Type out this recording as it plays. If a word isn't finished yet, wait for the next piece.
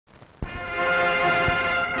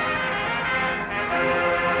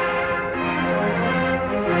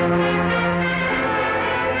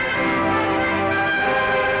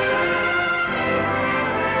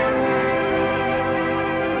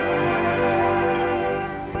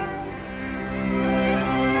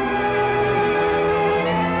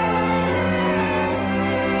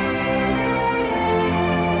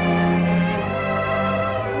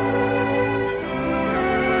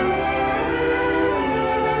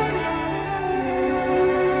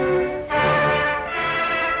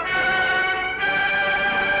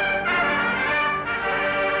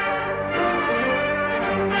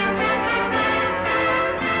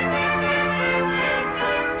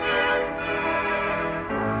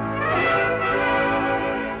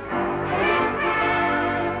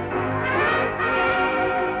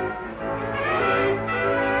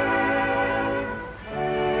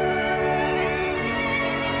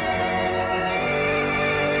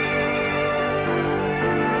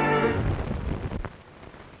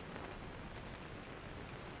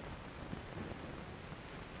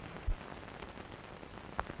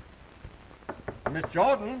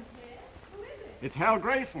Jordan? Yes? Who is it? It's Hal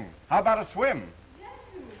Grayson. How about a swim? Yes,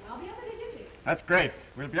 I'll be up in a jiffy. That's great.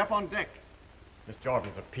 We'll be up on deck. Miss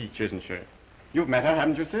Jordan's a peach, isn't she? You've met her,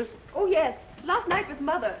 haven't you, sis? Oh, yes. Last night with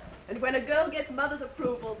Mother. And when a girl gets Mother's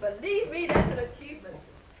approval, believe me, that's an achievement.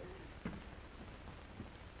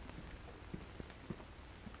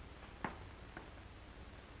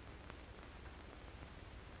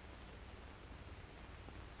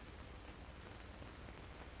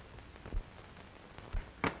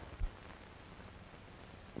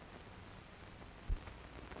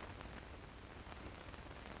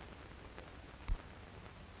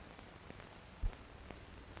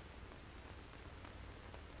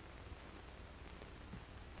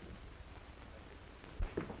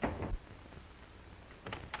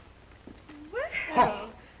 Well,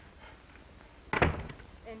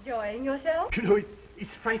 enjoying yourself? You know,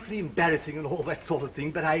 it's frightfully embarrassing and all that sort of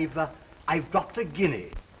thing, but I've dropped a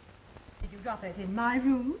guinea. Did you drop it in my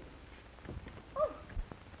room? Oh.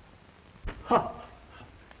 Huh.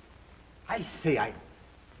 I say,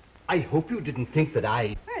 I hope you didn't think that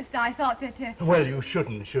I... First, I thought that... Well, you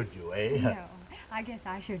shouldn't, should you, eh? No, I guess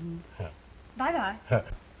I shouldn't. Bye-bye.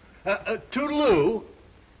 Toodaloo.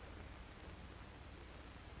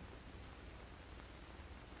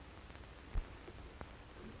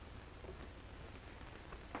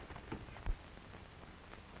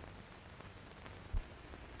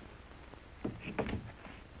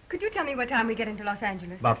 Could you tell me what time we get into Los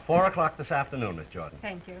Angeles? About 4 o'clock this afternoon, Miss Jordan.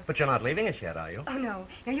 Thank you. But you're not leaving us yet, are you? Oh, no.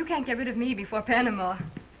 No, you can't get rid of me before Panama.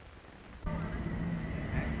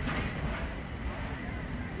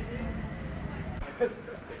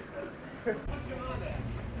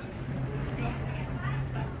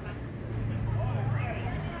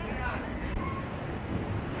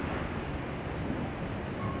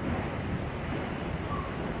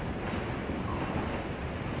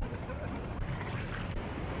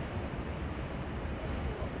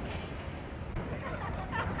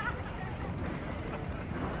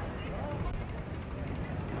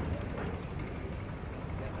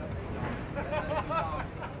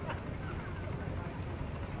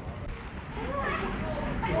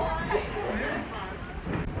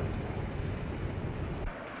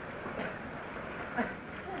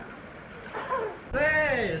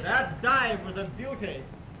 Say, that dive was a beauty.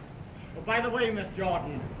 Oh, by the way, Miss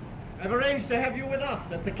Jordan, I've arranged to have you with us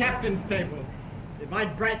at the captain's table. It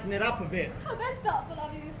might brighten it up a bit. Oh, that's thoughtful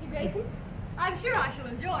of you, Mr. Grayson. I'm sure I shall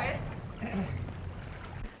enjoy it.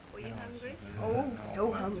 Were you hungry? Oh,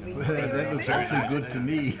 so hungry. Well, that looks actually good to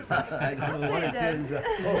me. I don't know what it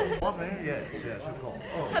is. Coffee? Yes, of course.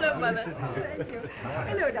 Hello, Mother. Thank you.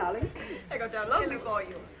 Hello, darling. I got down lovely for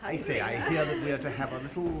you. I say, I hear that we're to have a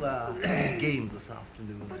little game this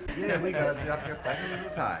afternoon. Yeah, we got to be up here quite a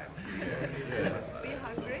little time. Were you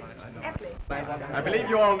hungry? Aptly. I believe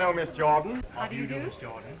you all know Miss Jordan. How do you do? Miss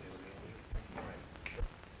Jordan?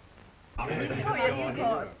 Oh, yes, of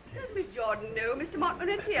course. Does Miss Jordan know Mr.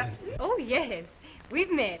 Montmorency Upson? Oh, yes.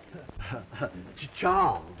 We've met.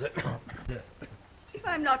 Charles. If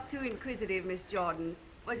I'm not too inquisitive, Miss Jordan,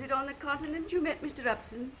 was it on the continent you met Mr.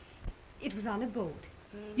 Upson? It was on a boat.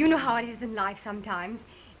 You know how it is in life sometimes.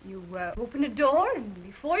 You open a door, and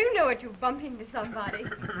before you know it, you bump into somebody.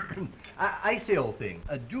 I say, old thing,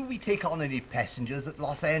 do we take on any passengers at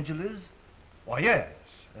Los Angeles? Why, yes.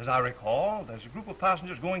 As I recall, there's a group of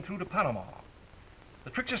passengers going through to Panama. The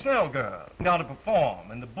Trixie Snell girl, down to perform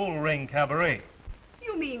in the Bull Ring Cabaret.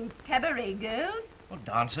 You mean cabaret girls? Well,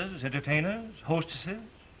 dancers, entertainers, hostesses.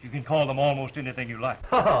 You can call them almost anything you like.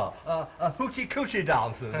 Hoochie-coochie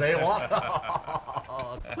dancers, eh, what?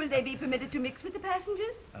 Will they be permitted to mix with the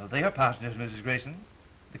passengers? They are passengers, Mrs. Grayson.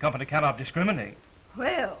 The company cannot discriminate.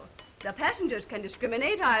 Well, the passengers can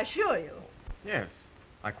discriminate, I assure you. Yes,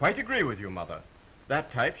 I quite agree with you, Mother.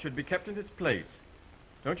 That type should be kept in its place.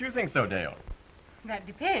 Don't you think so, Dale? That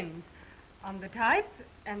depends on the type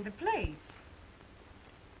and the place.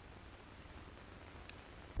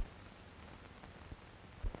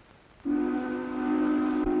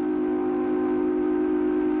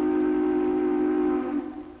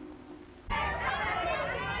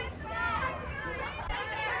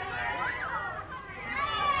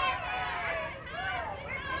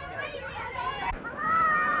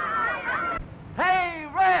 Hey,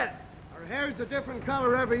 Red! Her hair's a different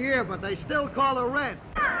color every year, but they still call her Red.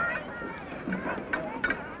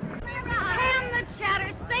 Ham the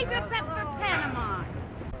chatter, save your pep for Panama.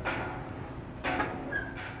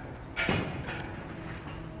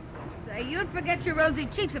 Say, you'd forget your rosy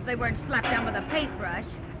cheeks if they weren't slapped down with a paintbrush.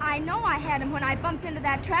 I know I had him when I bumped into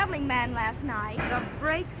that traveling man last night. The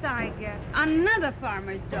breaks I get. Another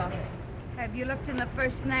farmer's daughter. Have you looked in the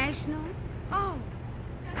First National? Oh,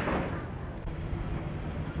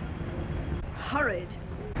 horrid.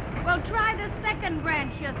 Well, try the second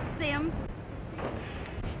branch, you simp.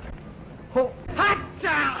 Oh, hot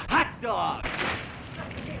dog!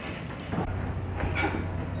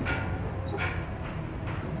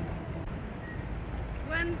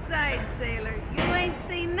 One side, sailor. You ain't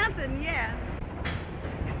seen nothing yet.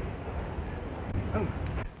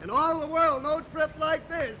 In all the world, no trip like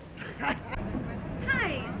this.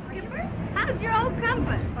 Hi, Skipper. How's your old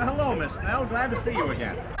compass? Well, hello, Miss Snell. Glad to see you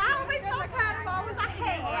again. Oh, we're so proud of all the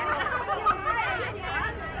hay.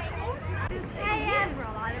 Hey,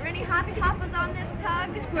 Admiral, are there any hot toppers on this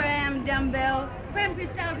tug? Scram, dumbbell. Cramp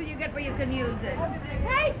yourself till you get where you can use it.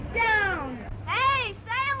 Hey, down! Hey,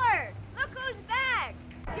 sailor! Look who's back!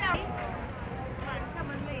 Jerry. Come on, come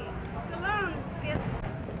with me. So long, Skip.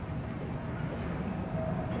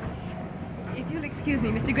 If you'll excuse me,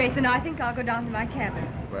 Mr. Grayson, I think I'll go down to my cabin.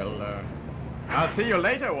 Well, I'll see you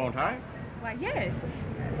later, won't I? Why, yes.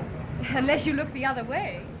 Unless you look the other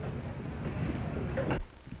way.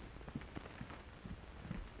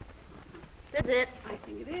 That's it. I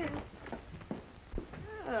think it is.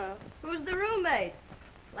 Oh, who's the roommate?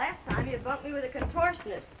 Last time you bumped me with a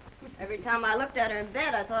contortionist. Every time I looked at her in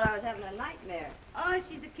bed, I thought I was having a nightmare. Oh,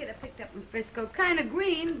 she's a kid I picked up in Frisco. Kind of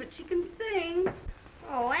green, but she can sing.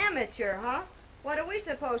 Oh, amateur, huh? What are we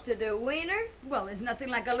supposed to do, wiener? Well, there's nothing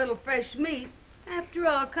like a little fresh meat. After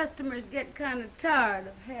all, customers get kind of tired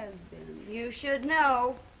of has-been. You should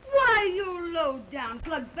know. Why, you low-down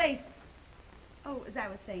plug-face. Oh, as I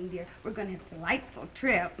was saying, dear, we're going to have a delightful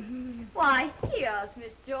trip. Why, here's Miss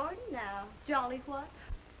Jordan now. Jolly what?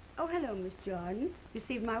 Oh, hello, Miss Jordan.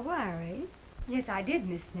 Received my wire, eh? Yes, I did,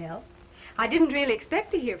 Miss Snell. I didn't really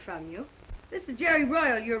expect to hear from you. This is Jerry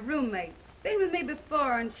Royal, your roommate. Been with me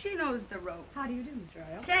before, and she knows the ropes. How do you do, Miss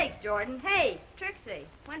Royal? Shake, Jordan. Hey, Trixie,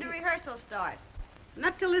 when do rehearsal start?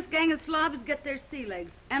 Not till this gang of slobs get their sea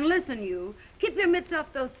legs. And listen, you, keep your mitts off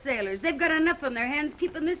those sailors. They've got enough on their hands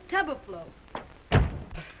keeping this tub afloat.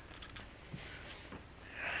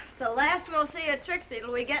 The last we'll see of Trixie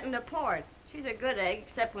till we get into port. She's a good egg,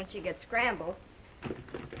 except when she gets scrambled.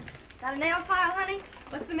 Got a nail file, honey?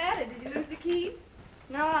 What's the matter? Did you lose the key?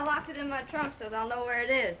 No, I locked it in my trunk so they'll know where it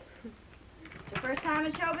is. It's your first time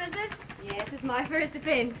in show business? Yes, it's my first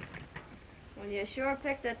offense. Well, you sure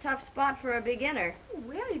picked a tough spot for a beginner.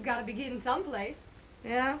 Well, you've got to begin someplace.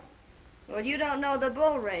 Yeah? Well, you don't know the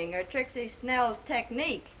bull ring or Trixie Snell's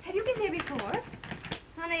technique. Have you been there before?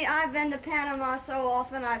 Honey, I've been to Panama so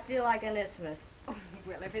often I feel like an isthmus. Oh,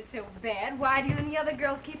 well, if it's so bad, why do you and the other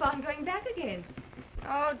girls keep on going back again?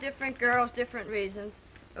 Oh, different girls, different reasons.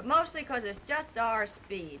 But mostly 'cause it's just our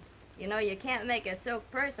speed. You know, you can't make a silk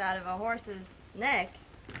purse out of a horse's neck.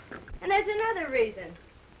 And there's another reason.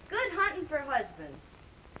 Good hunting for husbands.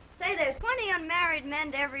 Say, there's 20 unmarried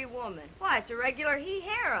men to every woman. Why, it's a regular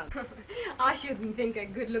he-harem. I shouldn't think a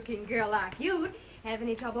good-looking girl like you'd have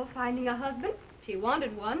any trouble finding a husband. She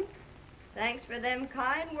wanted one. Thanks for them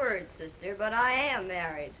kind words, sister, but I am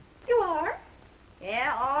married. You are?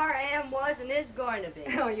 Yeah, are, am, was, and is going to be.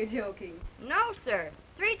 Oh, you're joking. No, sir.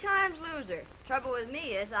 3 times loser. Trouble with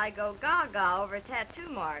me is I go gaga over tattoo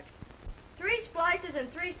marks. 3 splices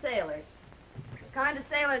and 3 sailors. The kind of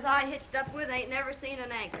sailors I hitched up with ain't never seen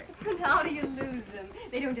an anchor. And how do you lose them?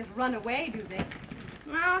 They don't just run away, do they?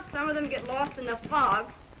 Well, some of them get lost in the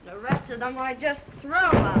fog. The rest of them I just throw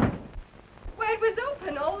out. Well, it was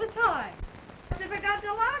open all the time. I forgot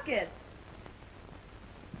to lock it.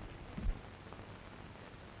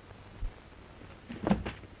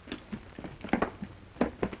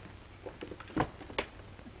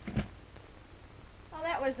 Oh,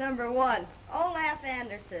 that was number 1. Olaf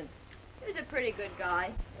Anderson. He was a pretty good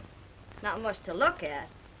guy. Not much to look at,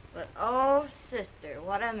 but oh, sister,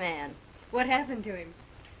 what a man. What happened to him?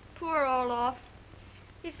 Poor Olaf.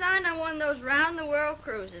 He signed on one of those round-the-world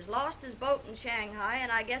cruises, lost his boat in Shanghai,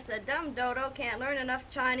 and I guess the dumb dodo can't learn enough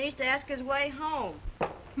Chinese to ask his way home.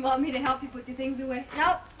 Want me to help you put your things away?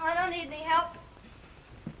 Nope, I don't need any help.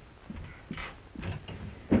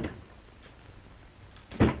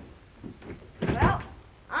 Well,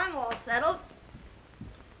 I'm all settled.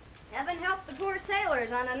 Heaven help the poor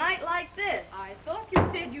sailors on a night like this. I thought you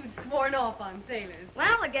said you'd sworn off on sailors.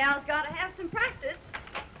 Well, the gal's got to have some practice.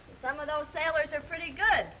 Some of those sailors are pretty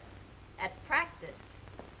good at practice.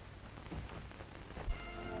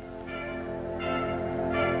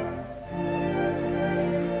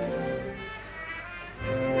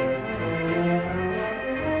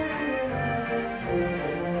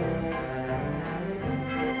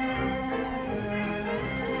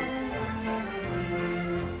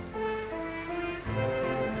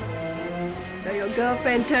 So your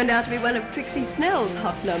girlfriend turned out to be one of Trixie Snell's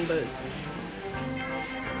hot numbers.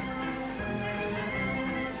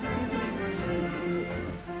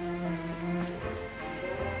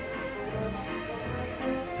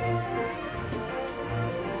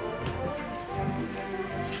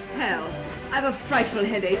 I've a frightful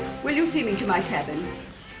headache. Will you see me to my cabin?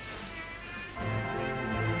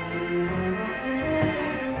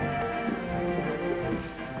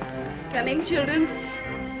 Coming, children.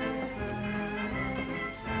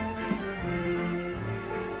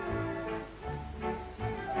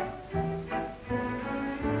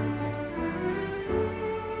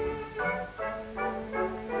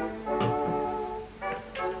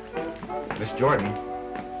 Miss Jordan,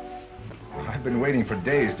 I've been waiting for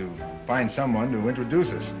days to find someone to introduce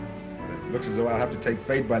us. It looks as though I'll have to take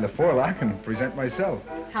fate by the forelock and present myself.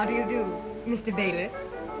 How do you do, Mr. Bailiff?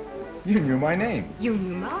 You knew my name. You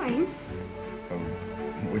knew mine.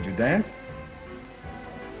 Would you dance?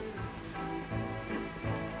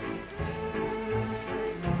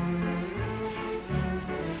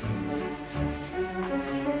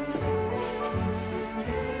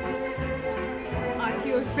 Aren't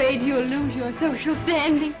you afraid you'll lose your social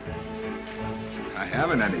standing? I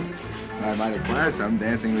haven't any. I might acquire some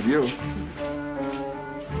dancing with you.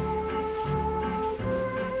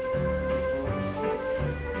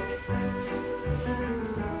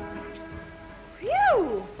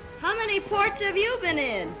 Phew! How many ports have you been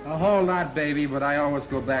in? A whole lot, baby, but I always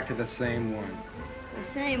go back to the same one.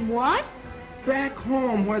 The same what? Back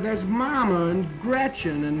home where there's Mama and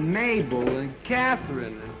Gretchen and Mabel and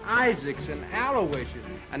Catherine and Isaacs and Aloysius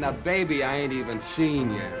and a baby I ain't even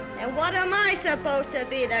seen yet. And what am I supposed to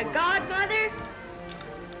be, the godmother?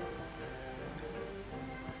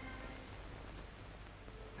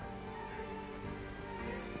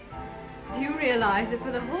 Do you realize that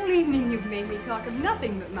for the whole evening you've made me talk of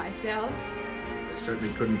nothing but myself? I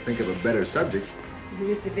certainly couldn't think of a better subject.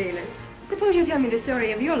 Mr. Bailiff, suppose you tell me the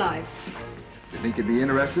story of your life. Do you think you'd be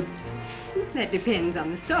interested? That depends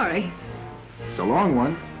on the story. It's a long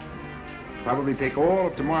one. Probably take all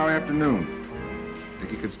of tomorrow afternoon.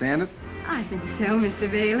 Think you could stand it? I think so, Mr.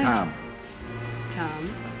 Bailiff. Tom.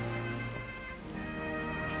 Tom.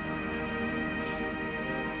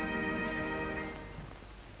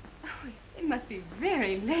 Oh, it must be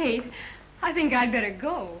very late. I think I'd better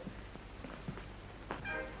go.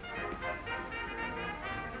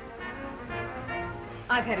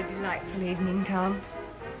 I've had a delightful evening, Tom.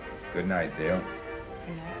 Good night, Dale.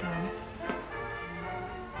 Good night, Tom.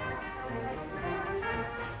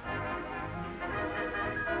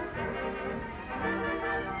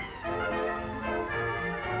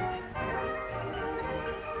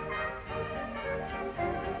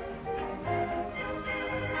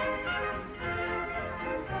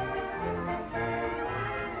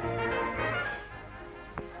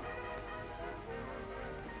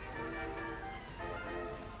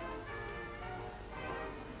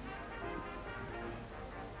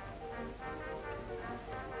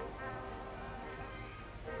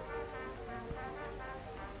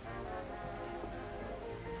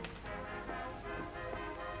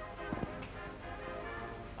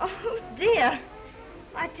 Oh, dear.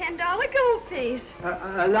 My $10 gold piece.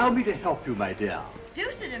 Allow me to help you, my dear.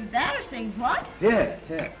 Deuced embarrassing, what? Here,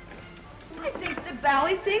 here. I think the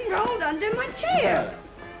bally thing rolled under my chair.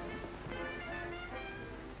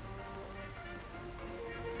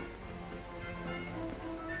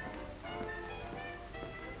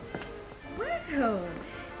 Well,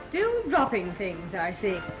 still dropping things, I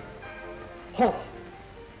see. Oh.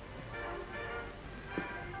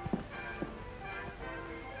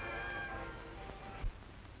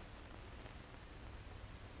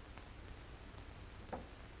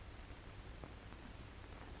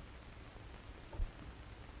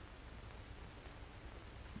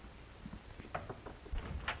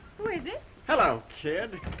 Who is it? Hello,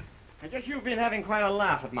 kid. I guess you've been having quite a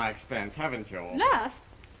laugh at my expense, haven't you? Laugh?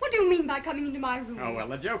 What do you mean by coming into my room? Oh, well,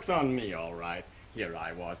 the joke's on me, all right. Here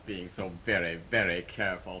I was being so very, very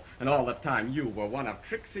careful, and all the time you were one of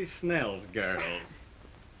Trixie Snell's girls.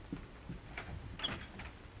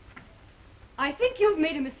 I think you've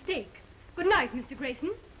made a mistake. Good night, Mr.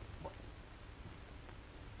 Grayson.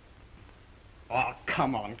 Oh,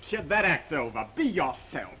 come on, kid, that act's over. Be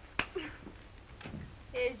yourself.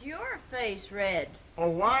 Is your face red?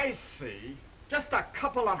 Oh, I see. Just a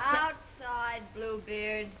couple of... Outside,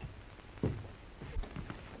 Bluebeard.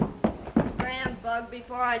 Scram, Bug,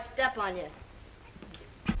 before I step on you.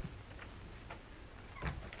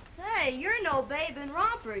 Say, you're no babe in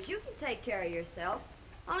rompers. You can take care of yourself.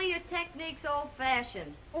 Only your technique's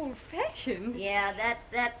old-fashioned. Old-fashioned? Yeah,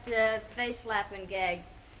 that face-slapping gag.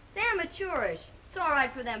 It's amateurish. It's all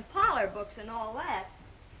right for them parlor books and all that.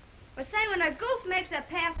 But say, when a goof makes a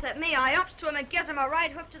pass at me, I ups to him and gives him a right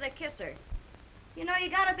hook to the kisser. You know, you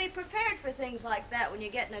gotta be prepared for things like that when you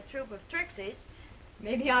get in a troop of Trixies.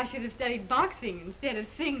 Maybe I should have studied boxing instead of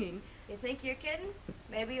singing. You think you're kidding?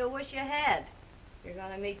 Maybe you'll wish you had. You're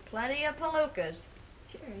gonna meet plenty of palookas.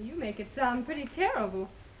 Jerry, you make it sound pretty terrible.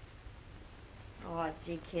 Oh,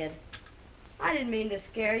 gee, kid. I didn't mean to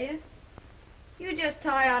scare you. You just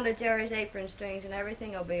tie onto Jerry's apron strings and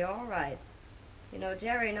everything will be all right. You know,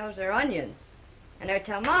 Jerry knows their onions. And their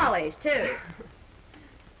tamales, too.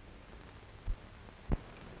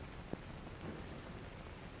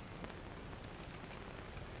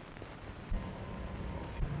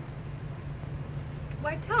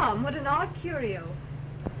 Why, Tom, what an odd curio.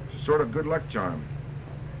 Sort of good luck charm.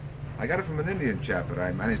 I got it from an Indian chap that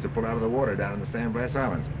I managed to pull out of the water down in the San Blas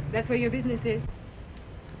Islands. That's where your business is.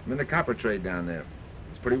 I'm in the copper trade down there.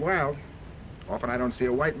 It's pretty wild. Often I don't see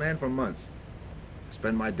a white man for months. I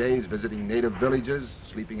spend my days visiting native villages,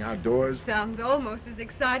 sleeping outdoors. Sounds almost as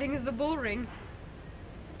exciting as the bull ring.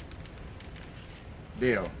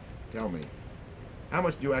 Dale, tell me, how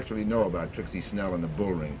much do you actually know about Trixie Snell and the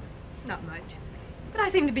bull ring? Not much. But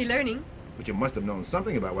I seem to be learning. But you must have known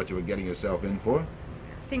something about what you were getting yourself in for.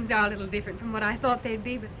 Things are a little different from what I thought they'd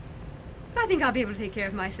be, but I think I'll be able to take care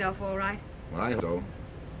of myself all right. Well, I hope so.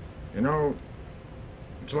 You know,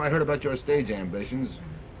 until I heard about your stage ambitions,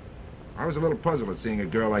 I was a little puzzled at seeing a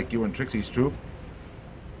girl like you in Trixie's troupe.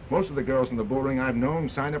 Most of the girls in the bull ring I've known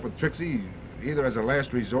signed up with Trixie either as a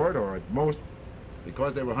last resort or at most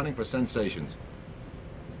because they were hunting for sensations.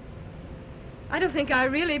 I don't think I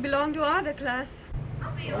really belong to either class.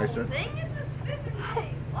 The Why, old sir? thing is a spiffing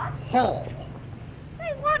thing. What? Hall.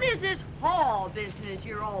 Say, what is this hall business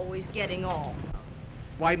you're always getting off?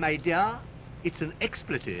 Why, my dear, it's an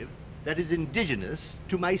expletive that is indigenous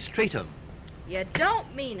to my stratum. You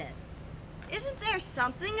don't mean it. Isn't there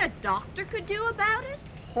something a doctor could do about it?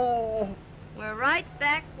 Oh, We're right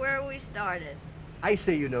back where we started. I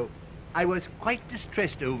say, you know, I was quite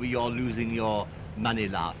distressed over your losing your money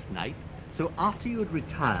last night. So after you'd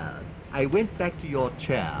retired, I went back to your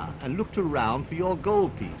chair and looked around for your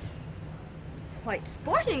gold piece. Quite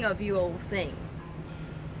sporting of you, old thing.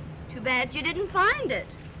 Too bad you didn't find it.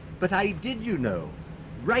 But I did, you know,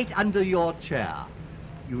 right under your chair.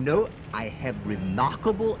 You know, I have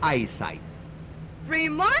remarkable eyesight.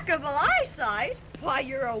 Remarkable eyesight? Why,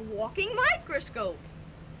 you're a walking microscope.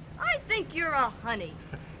 I think you're a honey.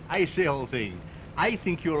 I say, old thing, I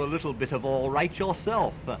think you're a little bit of all right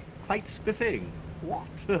yourself. Quite spiffing. What?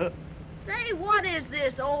 Say, what is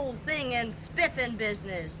this old thing and spiffing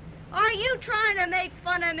business? Are you trying to make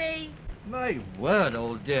fun of me? My word,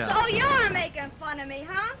 old dear. So you're making fun of me,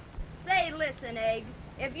 huh? Say, listen, Egg.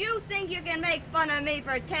 If you think you can make fun of me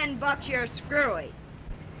for $10, you're screwy.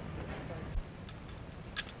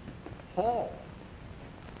 Hall.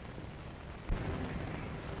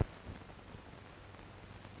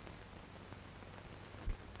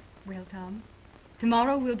 Well, Tom,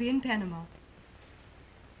 tomorrow we'll be in Panama.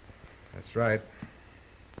 That's right.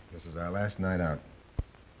 This is our last night out.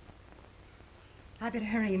 I better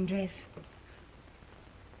hurry and dress.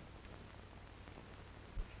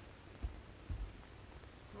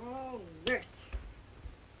 Oh, nurse.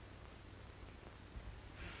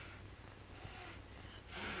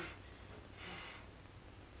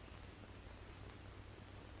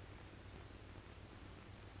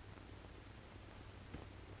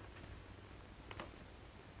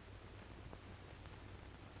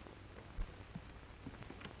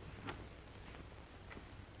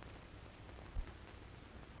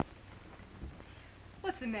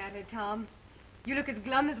 What's the matter, Tom? You look as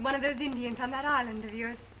glum as one of those Indians on that island of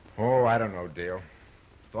yours. Oh, I don't know, Dale.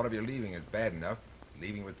 Thought of you leaving is bad enough.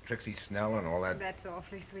 Leaving with Trixie Snell and all that. That's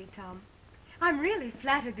awfully sweet, Tom. I'm really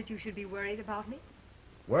flattered that you should be worried about me.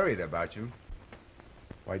 Worried about you?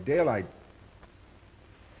 Why, Dale, I...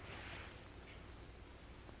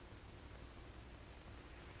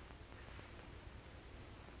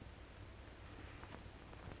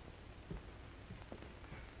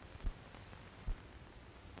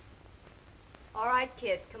 All right,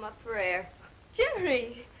 kid, come up for air.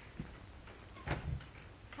 Jerry!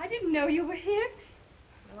 I didn't know you were here.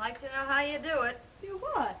 I'd like to know how you do it. You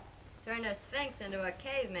what? Turn a sphinx into a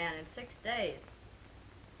caveman in 6 days.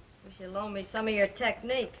 Wish you'd loan me some of your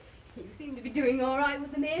technique. You seem to be doing all right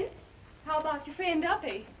with the men. How about your friend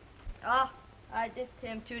Uppy? Oh, I ditched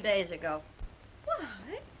him 2 days ago. What?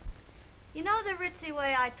 You know the ritzy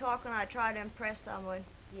way I talk when I try to impress someone?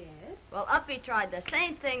 Yes. Well, Uppy tried the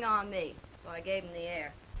same thing on me, so I gave him the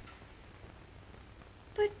air.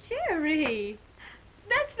 But, Jerry,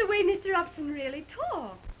 that's the way Mr. Upson really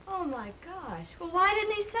talks. Oh, my gosh. Well, why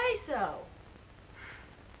didn't he say so?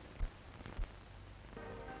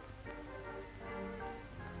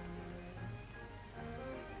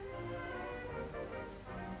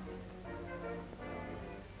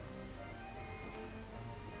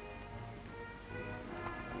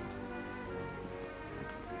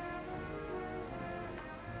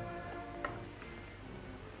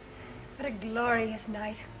 What a glorious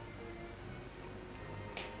night.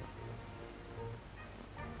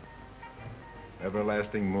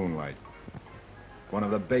 Everlasting moonlight. One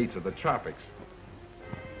of the baits of the tropics.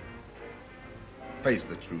 Face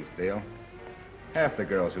the truth, Dale. Half the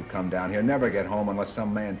girls who come down here never get home unless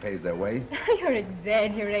some man pays their way. You're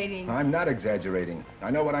exaggerating. I'm not exaggerating.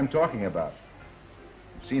 I know what I'm talking about.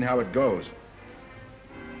 I've seen how it goes.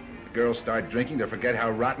 The girls start drinking to forget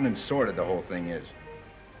how rotten and sordid the whole thing is.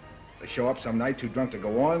 They show up some night too drunk to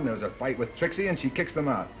go on. There's a fight with Trixie, and she kicks them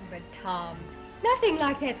out. But, Tom, nothing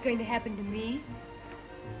like that's going to happen to me.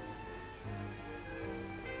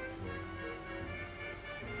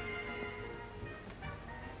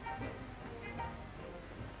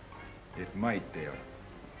 It might, Dale.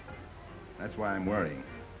 That's why I'm worrying.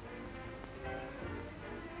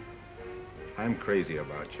 I'm crazy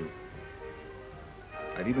about you.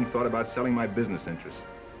 I've even thought about selling my business interests.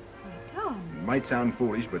 Oh, Tom. It might sound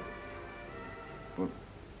foolish, but... well,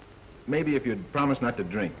 maybe if you'd promise not to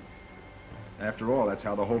drink. After all, that's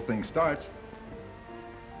how the whole thing starts.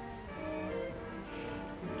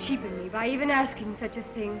 You cheapen me by even asking such a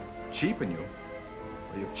thing. Cheapen you?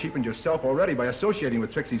 Well, you've cheapened yourself already by associating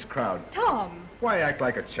with Trixie's crowd. Tom! Why act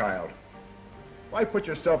like a child? Why put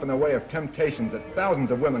yourself in the way of temptations that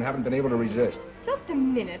thousands of women haven't been able to resist? Just a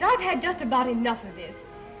minute. I've had just about enough of this.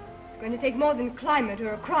 It's going to take more than climate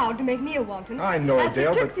or a crowd to make me a wanton. I know, As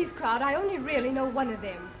Dale, for but... Trixie's crowd, I only really know one of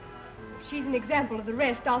them. If she's an example of the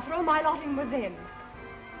rest, I'll throw my lot in with them.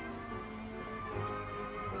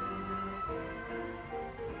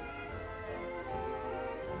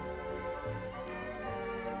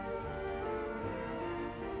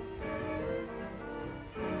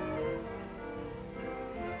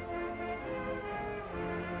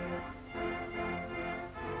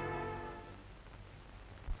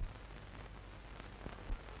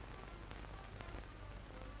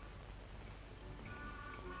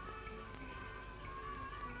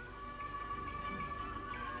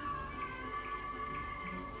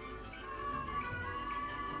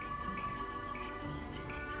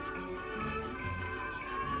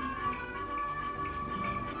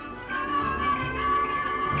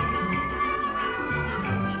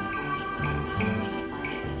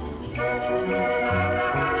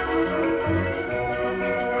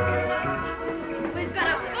 We've got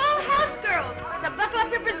a full house, girls. So buckle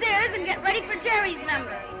up your brassieres and get ready for Jerry's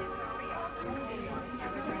number.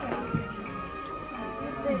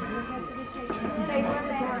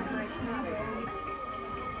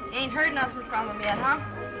 You ain't heard nothing from him yet, huh?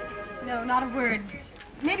 No, not a word.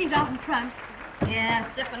 Maybe he's out in front.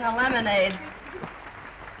 Yeah, sipping a lemonade.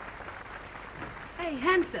 Hey,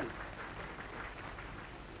 handsome.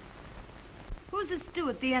 Who's the stew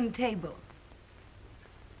at the end table?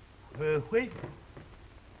 Wait.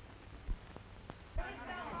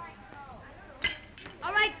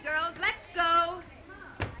 All right, girls, let's go.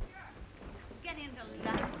 Get into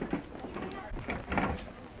line.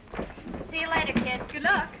 See you later, kid. Good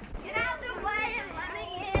luck. Get out of the way and let me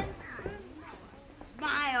in.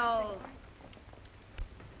 Smile.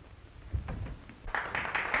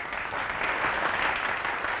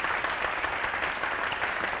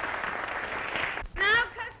 Now,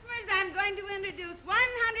 customers, I'm going to introduce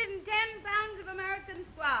 110 pounds of American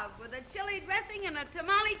squab with a chili dressing and a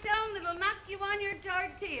tamale tone that'll knock you on your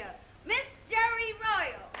tortilla. Miss Jerry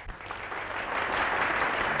Royal.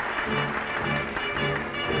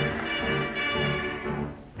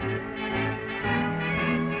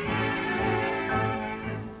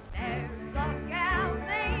 There's a gal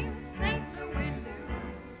named St. Louis Lou,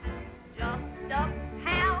 just a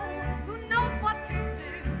pal who knows what to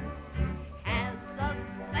do. Has a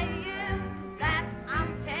saying that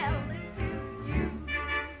I'm telling to you.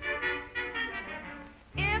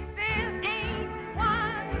 If it ain't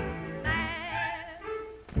one that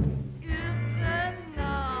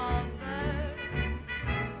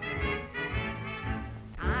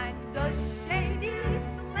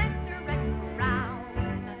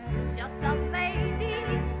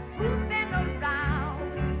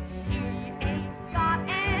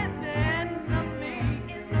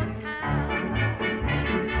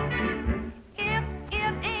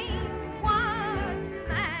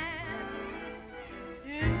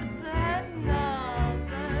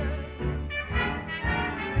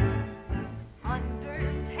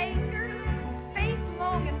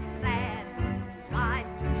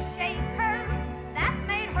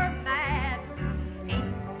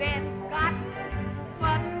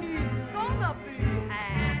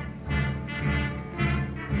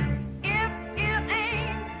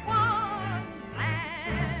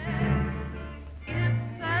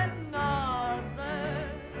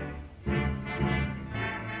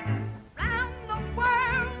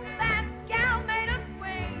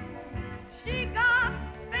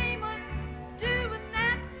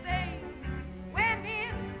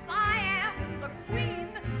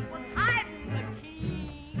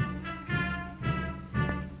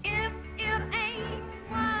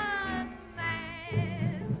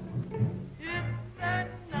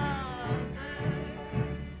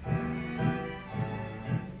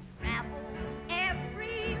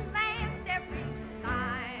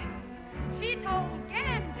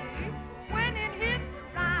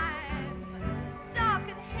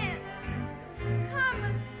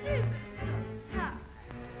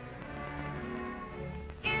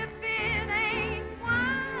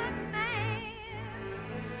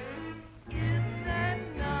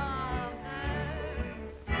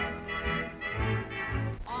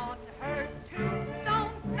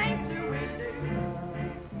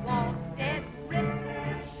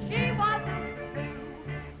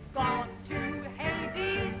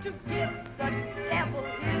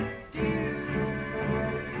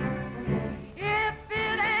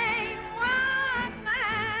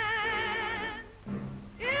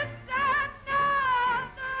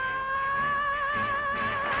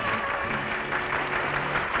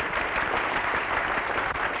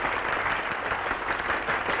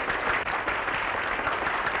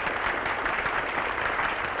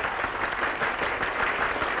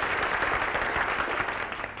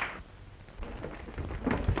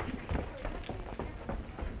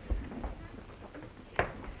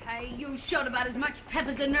showed about as much pep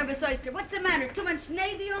as a nervous oyster. What's the matter? Too much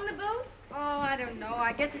Navy on the boat? Oh, I don't know.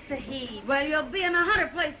 I guess it's the heat. Well, you'll be in a hotter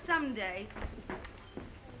place someday.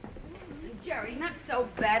 Jerry, not so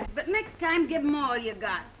bad, but next time give 'em all you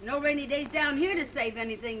got. No rainy days down here to save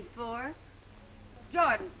anything for.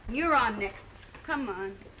 Jordan, you're on next. Come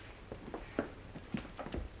on.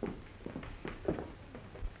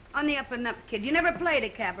 On the up and up, kid. You never played a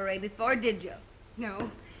cabaret before, did you? No.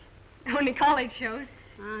 Only college shows.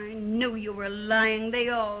 I knew you were lying. They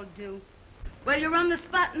all do. Well, you're on the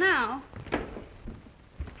spot now.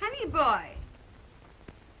 Honey boy.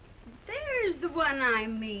 There's the one I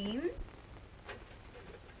mean.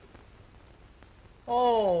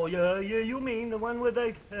 Oh, you mean the one with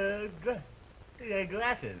the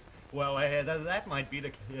glasses? Well, that might be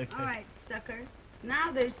the... All right, sucker.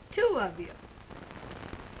 Now there's two of you.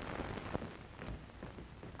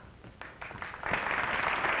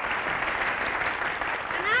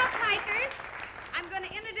 And now, pikers, I'm going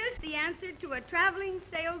to introduce the answer to a traveling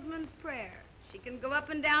salesman's prayer. She can go up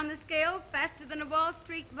and down the scale faster than a Wall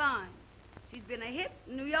Street bond. She's been a hit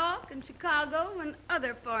in New York and Chicago and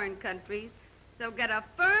other foreign countries. So get a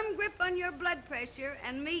firm grip on your blood pressure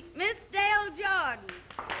and meet Miss Dale Jordan.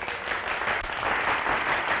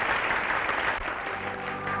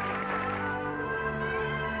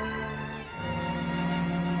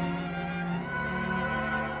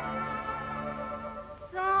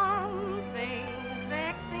 Something's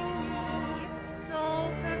vexing me, so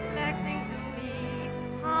perplexing to me,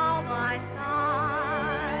 how I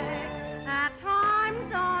sigh. At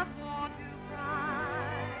times I want to cry.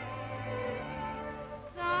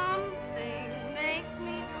 Something makes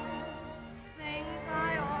me do things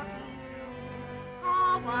I oughtn't do.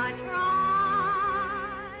 How I try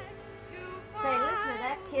to Say, listen to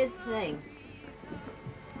that kid sing.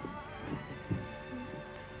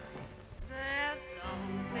 There's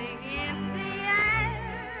something in the air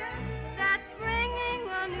that's bringing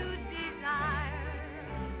a new desire.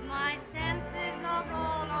 My senses are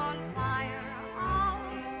all on fire. Oh,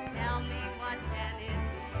 tell me what can it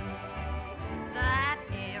be? That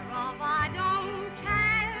air of I don't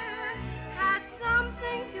care has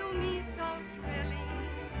something to me so thrilling.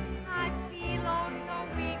 I feel oh so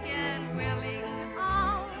weak and willing.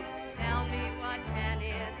 Oh, tell me what can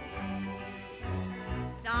it be?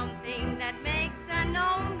 Something that makes an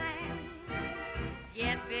old man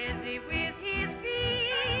get busy with his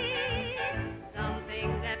feet.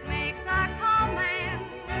 Something that makes a calm man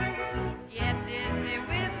get busy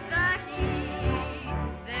with the heat.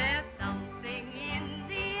 There's something in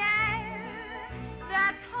the air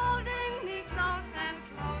that's holding me close and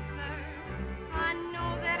closer. I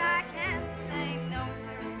know that I can't say no,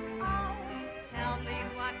 sir. Oh, tell me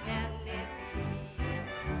what can it be?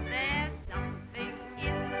 There's something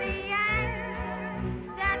in the air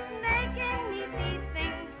that's making me see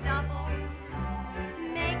things double,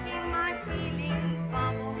 making my feelings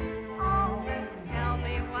bubble. Oh, tell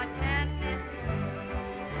me what can it be?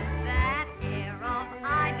 That air of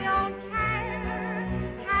I don't care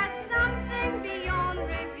has something beyond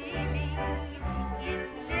revealing.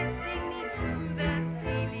 It's lifting me to the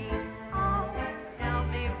ceiling. Oh, tell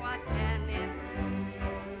me what can it be?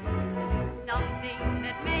 Something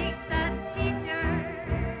that makes a teacher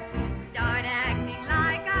start acting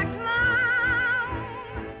like a clown.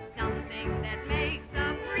 Something that makes a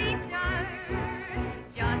preacher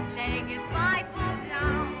just lay his Bible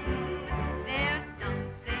down. There's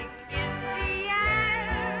something in the air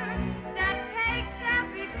that takes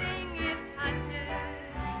everything it touches.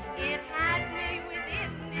 It has me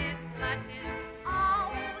within its clutches.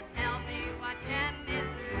 Oh, tell me what can it be?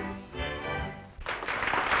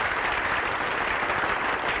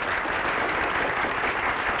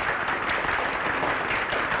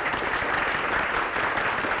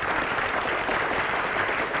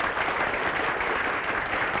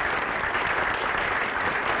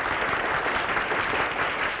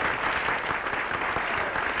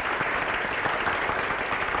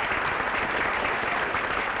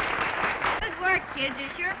 Good work, kids. You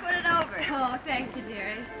sure put it over. Oh, thank you,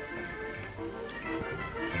 dearie.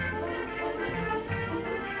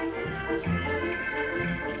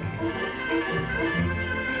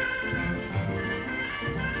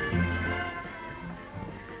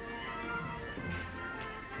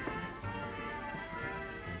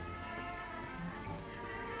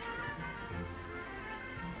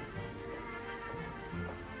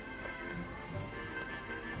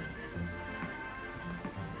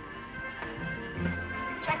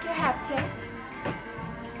 Check your hat, sir.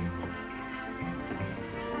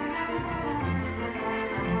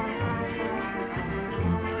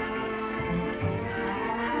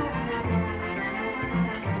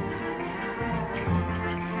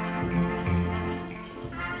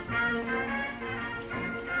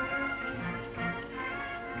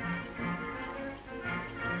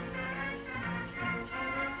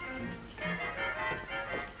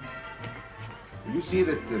 you see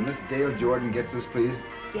that Miss Dale Jordan gets this, please?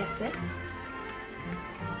 Yes, sir.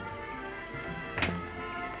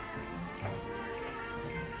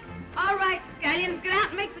 All right, scallions, get out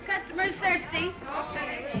and make the customers thirsty.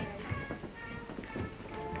 Okay.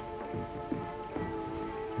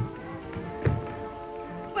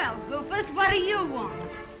 Well, Goofus, what do you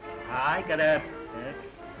want? I got a...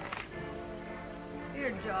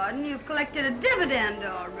 Here, Jordan, you've collected a dividend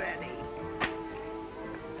already.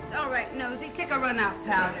 It's all right, Nosy. Take a run out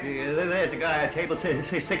powder. There's a guy at table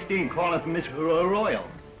 16 calling for Miss Royal.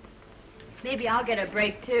 Maybe I'll get a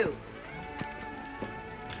break, too.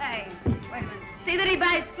 Hey, wait a minute. See that he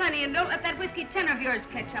buys plenty and don't let that whiskey tin of yours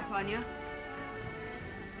catch up on you.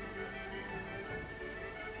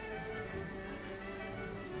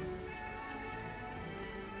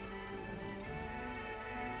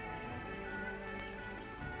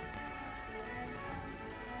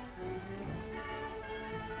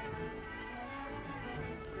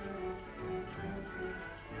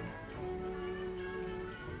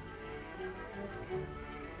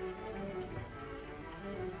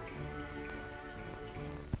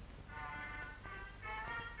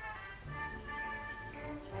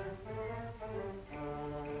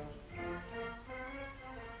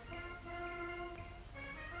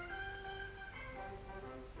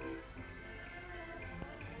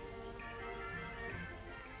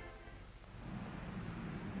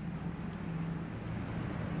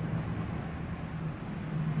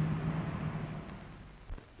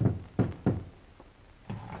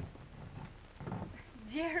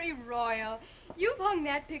 Jerry Royal, you've hung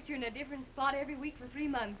that picture in a different spot every week for 3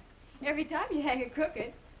 months. Every time you hang it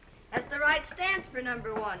crooked. That's the right stance for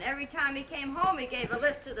number one. Every time he came home, he gave a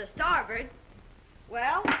list to the starboard.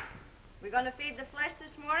 Well, we're going to feed the flesh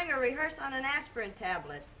this morning or rehearse on an aspirin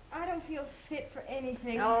tablet? I don't feel fit for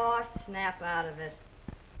anything. Oh, snap out of it.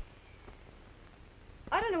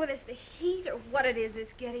 I don't know whether it's the heat or what it is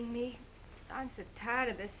that's getting me. I'm so tired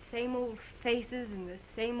of the same old faces and the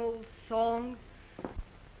same old songs.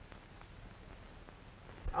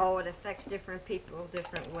 Oh, it affects different people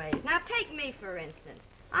different ways. Now, take me, for instance.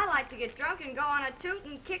 I like to get drunk and go on a toot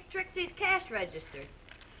and kick Trixie's cash register.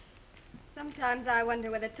 Sometimes I wonder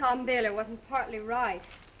whether Tom Baylor wasn't partly right.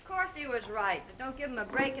 Of course he was right, but don't give him a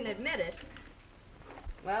break and admit it.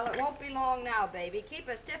 Well, it won't be long now, baby. Keep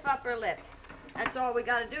a stiff upper lip. That's all we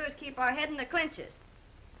got to do is keep our head in the clinches.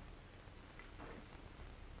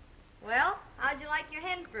 Well, how'd you like your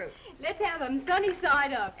hen fruit? Let's have them sunny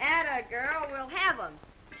side up. Atta girl, we'll have them.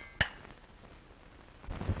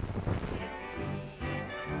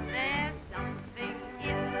 There's something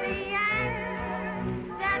in the air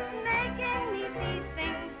that's making me see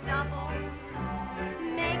things double,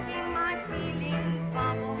 making my feelings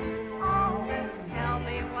bubble. Oh, tell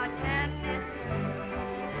me what can it do?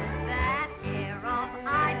 That air of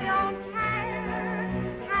I don't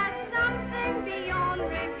care has something beyond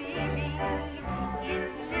revealing.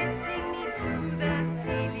 It's lifting me to the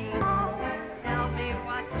ceiling. Oh, tell me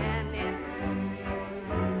what can it do?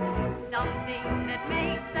 Something that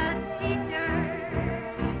makes a teacher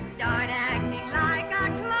start acting like a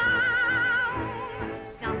clown.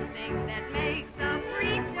 Something that makes a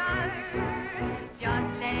preacher just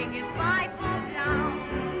lay his Bible down.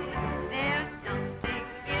 There's something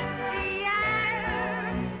in the air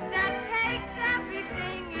that takes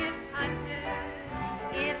everything it touches.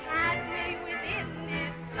 It has me within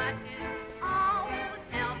its clutches. Oh,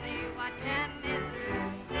 tell me what can it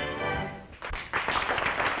do?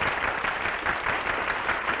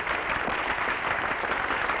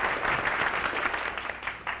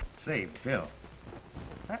 Say, Bill,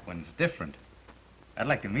 that one's different. I'd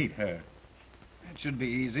like to meet her. That should be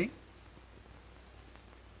easy.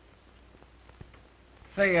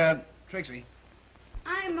 Say, Trixie.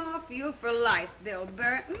 I'm off you for life, Bill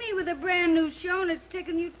Barrett. Me with a brand new show, and it's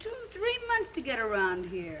taken you 2-3 months to get around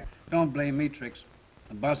here. Don't blame me, Trix.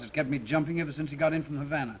 The boss has kept me jumping ever since he got in from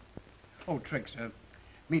Havana. Oh, Trix,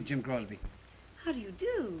 meet Jim Crosby. How do you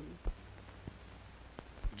do?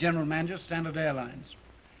 General Manager, Standard Airlines.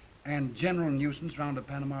 And general nuisance round the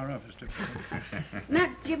Panama office, Trix.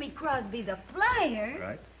 Not Jimmy Crosby, the flyer.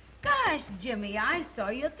 Right? Gosh, Jimmy, I saw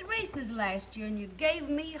you at the races last year, and you gave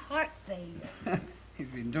me heart failure. He's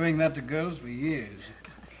been doing that to girls for years.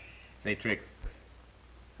 Say, Trix,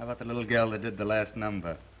 how about the little girl that did the last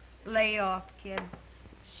number? Lay off, kid.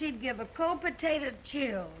 She'd give a cold potato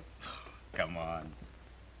chills. Come on.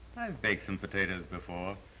 I've baked some potatoes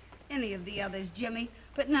before. Any of the others, Jimmy,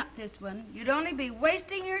 but not this one. You'd only be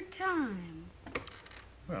wasting your time.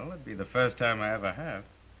 Well, it'd be the first time I ever have.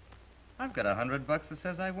 I've got $100 that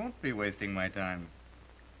says I won't be wasting my time.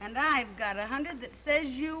 And I've got 100 that says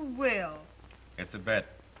you will. It's a bet.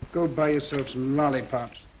 Go buy yourself some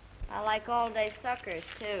lollipops. I like all-day suckers,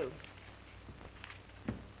 too.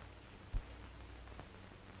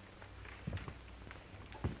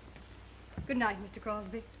 Good night, Mr.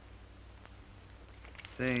 Crosby.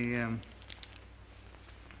 Say,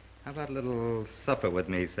 how about a little supper with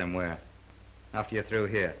me somewhere after you're through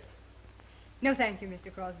here? No, thank you,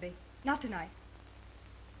 Mr. Crosby. Not tonight.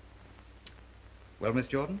 Well, Miss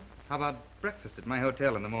Jordan, how about breakfast at my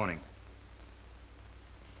hotel in the morning?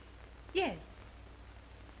 Yes.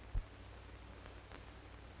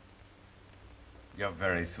 You're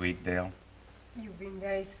very sweet, Dale. You've been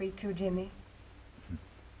very sweet, too, Jimmy.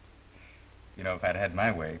 You know, if I'd had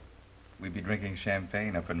my way, we'd be drinking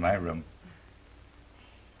champagne up in my room.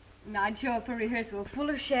 And I'd show up for rehearsal full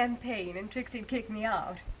of champagne, and Trixie'd kick me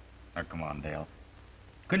out. Oh, come on, Dale.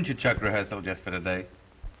 Couldn't you chuck rehearsal just for today?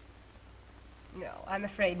 No, I'm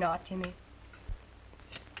afraid not, Jimmy.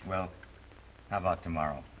 Well, how about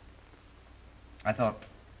tomorrow? I thought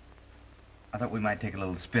we might take a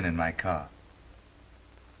little spin in my car.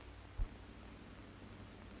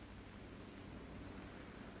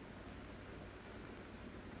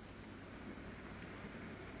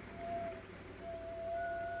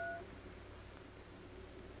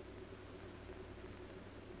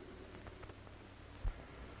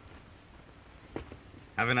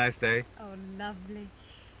 Have a nice day. Oh, lovely.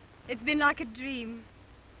 It's been like a dream.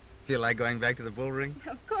 Feel like going back to the bull ring?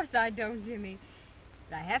 Of course I don't, Jimmy.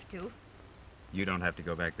 But I have to. You don't have to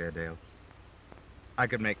go back there, Dale. I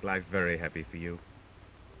could make life very happy for you.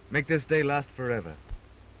 Make this day last forever.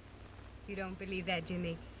 You don't believe that,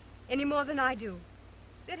 Jimmy, any more than I do.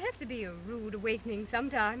 There'd have to be a rude awakening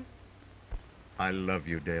sometime. I love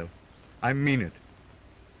you, Dale. I mean it.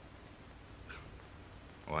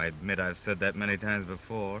 Oh, I admit I've said that many times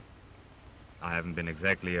before. I haven't been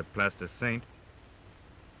exactly a plaster saint.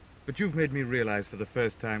 But you've made me realize for the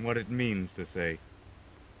first time what it means to say,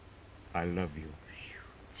 I love you.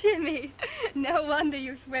 Jimmy, no wonder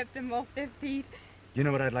you swept them off their feet. You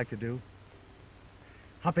know what I'd like to do?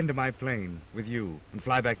 Hop into my plane with you and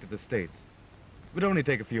fly back to the States. It would only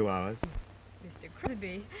take a few hours. Mr.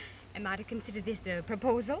 Crosby, am I to consider this a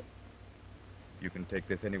proposal? You can take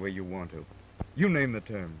this any way you want to. You name the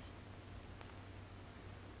terms.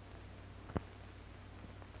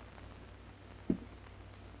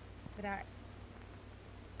 But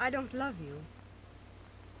I don't love you.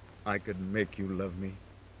 I could make you love me.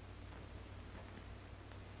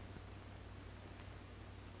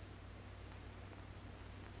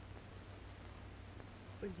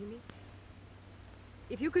 Well, Jimmy,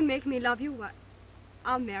 if you can make me love you,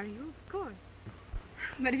 I'll marry you, of course.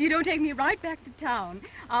 But if you don't take me right back to town,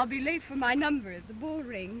 I'll be late for my number at the bull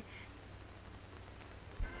ring.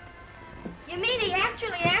 You mean he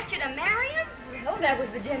actually asked you to marry him? Well, that was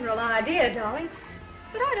the general idea, darling.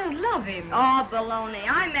 But I don't love him. Oh, baloney.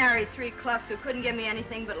 I married 3 cluffs who couldn't give me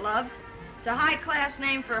anything but love. It's a high-class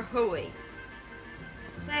name for hooey.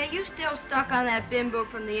 Say, you still stuck on that bimbo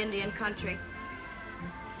from the Indian country?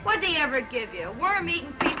 What'd he ever give you? A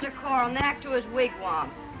worm-eating piece of coral knack to his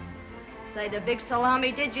wigwam. Say, the big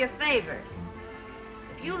salami did you a favor.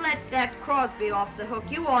 If you let that Crosby off the hook,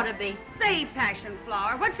 you ought to be... Say, Passion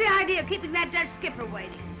Flower, what's the idea of keeping that Dutch skipper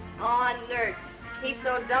waiting? Oh, nerd. He's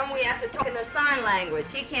so dumb we have to talk in the sign language.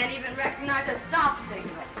 He can't even recognize a stop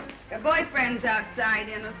signal. Your boyfriend's outside,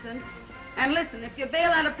 Innocent. And listen, if you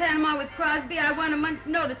bail out of Panama with Crosby, I want a month's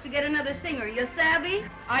notice to get another singer. You savvy?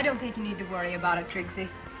 I don't think you need to worry about it, Trixie.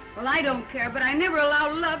 Well, I don't care, but I never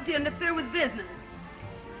allow love to interfere with business.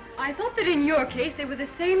 I thought that in your case they were the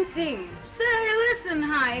same thing. Say, listen,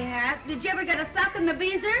 Hi-Hat, did you ever get a sock in the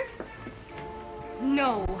beezer?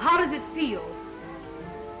 No. How does it feel?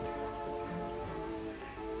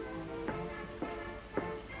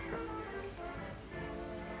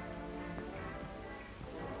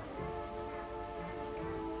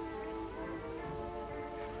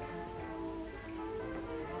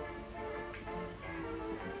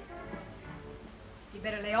 You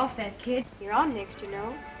better lay off that kid. You're on next, you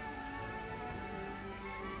know.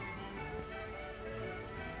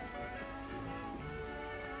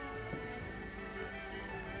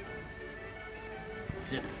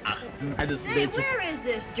 Hey, where is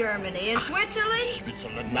this Germany? In Switzerland?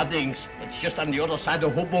 Switzerland, nothing. It's just on the other side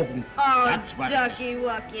of Hoboken. Oh, That's what... ducky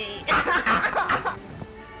wucky.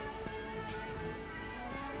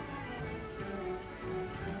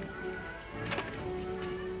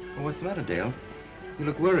 Well, what's the matter, Dale? You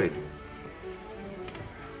look worried.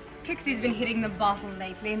 Trixie's been hitting the bottle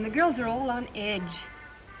lately, and the girls are all on edge.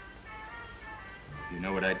 You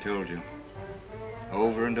know what I told you.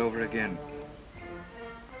 Over and over again.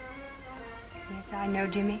 Yes, I know,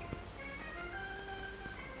 Jimmy.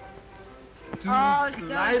 Oh,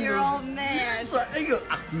 so's your old man. 哎呦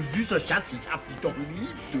，du so Schatz, ich hab dich doch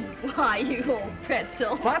lieb, du. Why, you old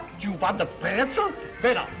pretzel. What? You want a pretzel?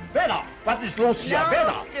 Vera, was ist los hier? No,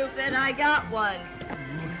 Vera. stupid, I got one.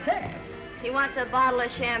 Hey. He wants a bottle of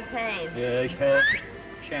champagne. Yeah, ich have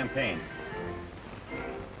champagne.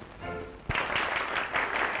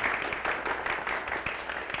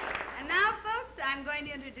 And now, folks, I'm going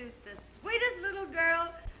to introduce the sweetest little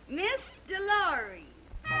girl, Miss Dolores.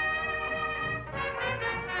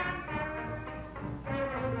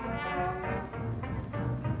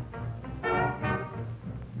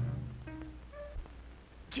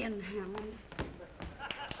 Jim Hammond.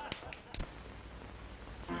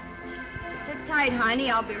 Sit tight, honey.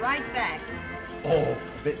 I'll be right back. Oh,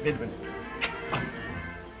 wait a minute.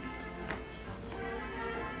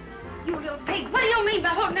 You little pig, what do you mean by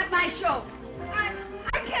holding up my show? I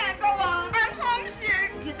can't go on. I'm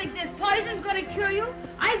homesick. You think this poison's going to cure you?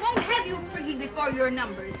 I won't have you freaking before your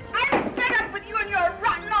numbers. I'm fed up with you and your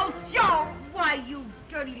rotten-nosed show. Why, you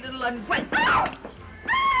dirty little ungrateful. Ow!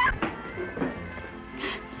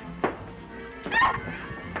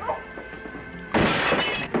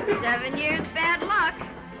 7 years bad luck.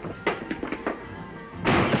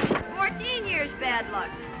 14 years bad luck.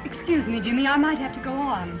 Excuse me, Jimmy, I might have to go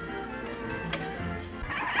on.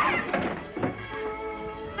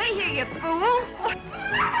 Hey here, you fool.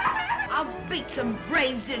 I'll beat some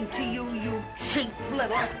brains into you, you cheap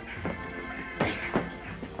little...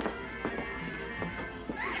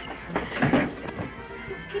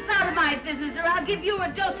 Keep out of my business, or I'll give you a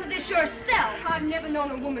dose of this yourself. I've never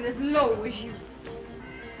known a woman as low as you.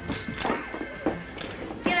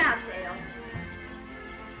 Get out, Dale.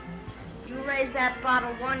 You raise that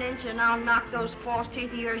bottle 1 inch and I'll knock those false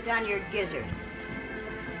teeth of yours down your gizzard.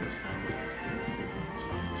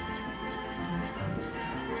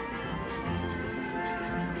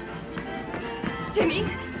 Jimmy,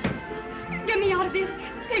 get me out of this.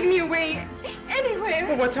 Take me away. Anywhere.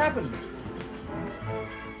 Well, what's happened?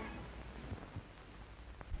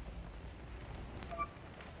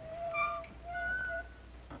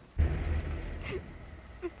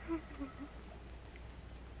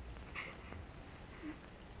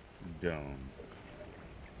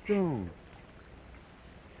 Don't.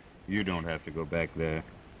 You don't have to go back there.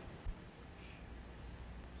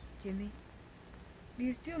 Jimmy, do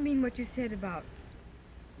you still mean what you said about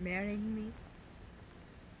marrying me?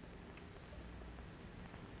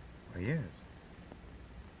 Why, yes.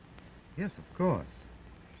 Yes, of course.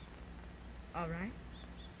 All right.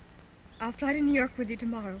 I'll fly to New York with you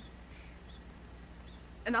tomorrow.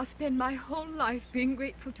 And I'll spend my whole life being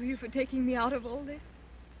grateful to you for taking me out of all this.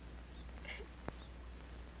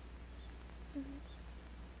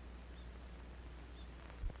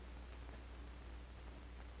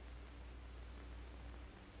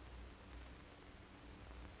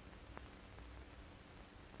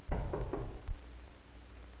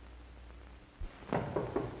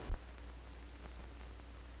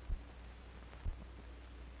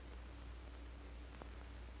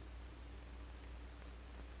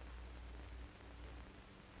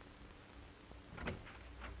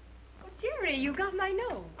 Jerry, you got my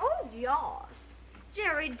note. Oh, yes.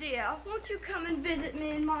 Jerry, dear, won't you come and visit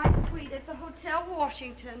me in my suite at the Hotel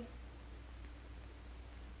Washington?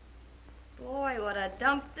 Boy, what a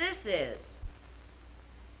dump this is.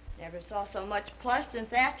 Never saw so much plush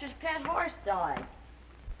since Astor's pet horse died.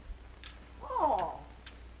 Oh.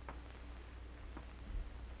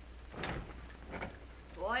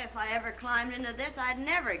 Boy, if I ever climbed into this, I'd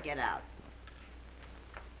never get out.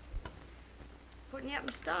 Putting you up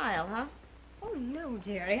in style, huh? Oh, no,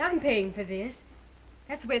 Jerry. I'm paying for this.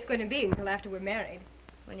 That's the way it's going to be until after we're married.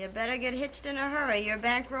 Well, you better get hitched in a hurry. Your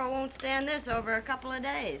bankroll won't stand this over a couple of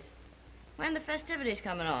days. When the festivities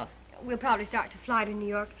coming off? We'll probably start to fly to New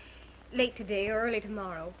York late today or early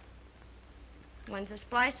tomorrow. When's the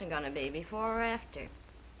splicing going to be, before or after?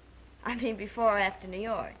 I mean, before or after New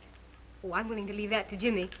York. Oh, I'm willing to leave that to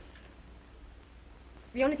Jimmy.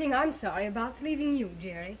 The only thing I'm sorry about is leaving you,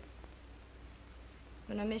 Jerry.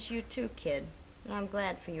 But I miss you too, kid. And I'm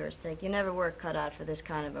glad for your sake. You never were cut out for this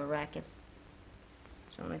kind of a racket.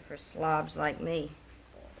 It's only for slobs like me.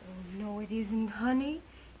 Oh, no, it isn't, honey.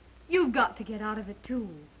 You've got to get out of it, too.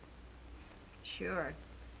 Sure.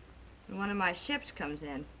 When one of my ships comes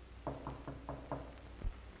in.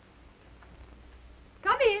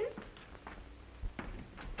 Come in.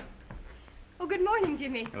 Oh, good morning,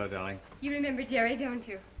 Jimmy. Hello, darling. You remember Jerry, don't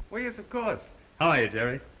you? Well, yes, of course. How are you,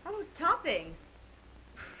 Jerry? Oh, topping.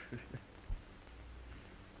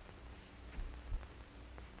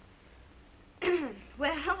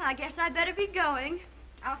 Well, I guess I better be going.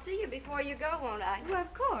 I'll see you before you go, won't I? Well,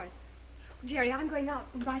 of course. Jerry, I'm going out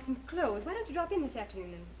and buy some clothes. Why don't you drop in this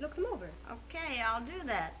afternoon and look them over? Okay, I'll do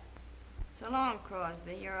that. So long,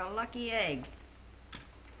 Crosby. You're a lucky egg.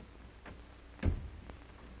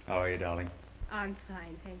 How are you, darling? I'm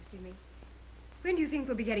fine, thanks, Jimmy. When do you think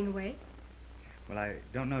we'll be getting away? Well, I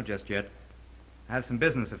don't know just yet. I have some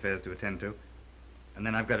business affairs to attend to. And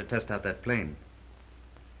then I've got to test out that plane.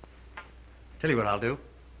 Tell you what I'll do.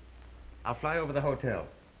 I'll fly over the hotel.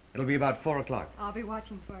 It'll be about 4 o'clock. I'll be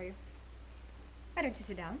watching for you. Why don't you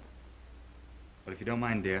sit down? Well, if you don't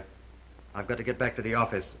mind, dear, I've got to get back to the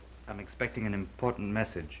office. I'm expecting an important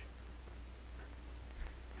message.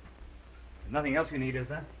 There's nothing else you need, is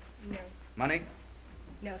there? No. Money?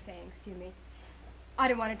 No, thanks, Jimmy. I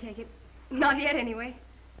don't want to take it. Not yet, anyway.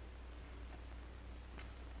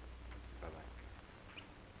 Bye-bye.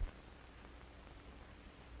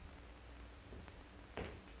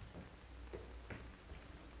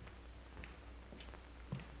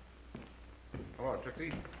 Hello,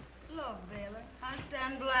 Trixie. Look, Baylor, I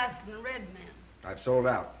stand blasting the red men. I've sold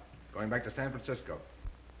out. Going back to San Francisco.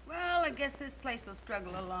 Well, I guess this place will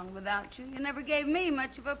struggle along without you. You never gave me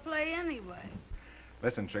much of a play anyway.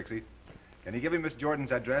 Listen, Trixie. Can you give me Miss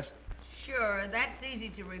Jordan's address? Sure, that's easy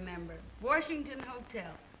to remember. Washington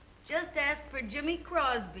Hotel. Just ask for Jimmy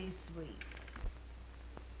Crosby's suite.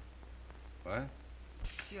 What?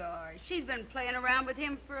 Sure, she's been playing around with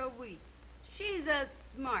him for a week. She's a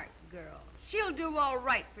smart girl. She'll do all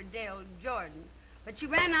right for Dale Jordan. But she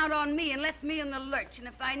ran out on me and left me in the lurch. And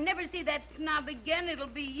if I never see that snob again, it'll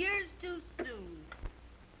be years too soon.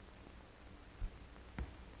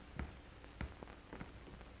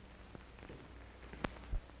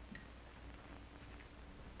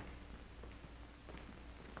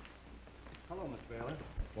 Hello, Miss Baylor.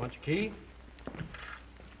 Want your key? Do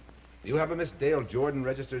you have a Miss Dale Jordan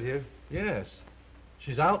registered here? Yes.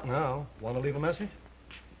 She's out now. Want to leave a message?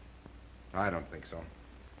 I don't think so.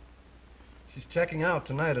 She's checking out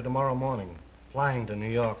tonight or tomorrow morning. Flying to New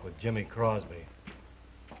York with Jimmy Crosby.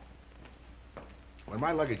 When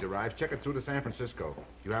my luggage arrives, check it through to San Francisco.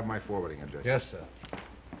 You have my forwarding address. Yes, sir.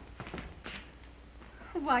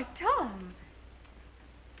 Why, Tom.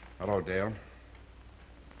 Hello, Dale.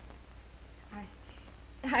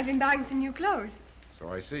 I've been buying some new clothes. So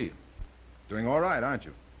I see. Doing all right, aren't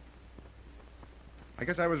you? I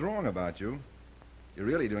guess I was wrong about you. You're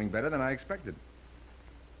really doing better than I expected.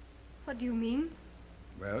 What do you mean?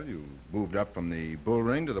 Well, you moved up from the Bull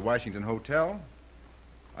Ring to the Washington Hotel.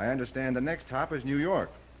 I understand the next hop is New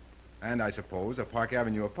York. And I suppose a Park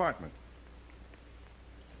Avenue apartment.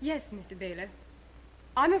 Yes, Mr. Baylor.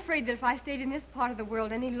 I'm afraid that if I stayed in this part of the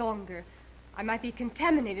world any longer, I might be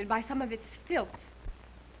contaminated by some of its filth.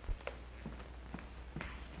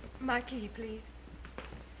 My key, please.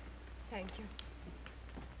 Thank you.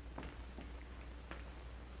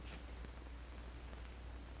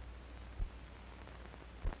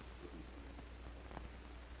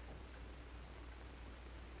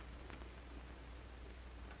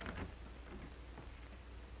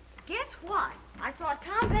 Guess what? I saw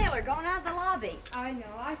Tom Baylor going out of the lobby. I know.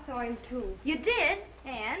 I saw him, too. You did?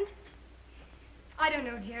 And? I don't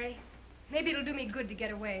know, Jerry. Maybe it'll do me good to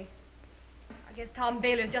get away. I guess Tom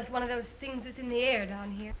Baylor's just one of those things that's in the air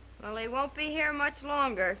down here. Well, he won't be here much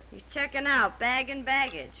longer. He's checking out, bagging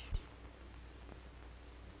baggage.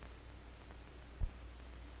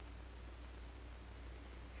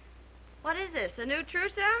 What is this, a new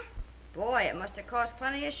trousseau? Boy, it must have cost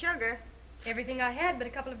plenty of sugar. Everything I had but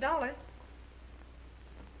a couple of dollars.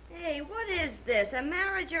 Hey, what is this, a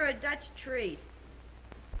marriage or a Dutch treat?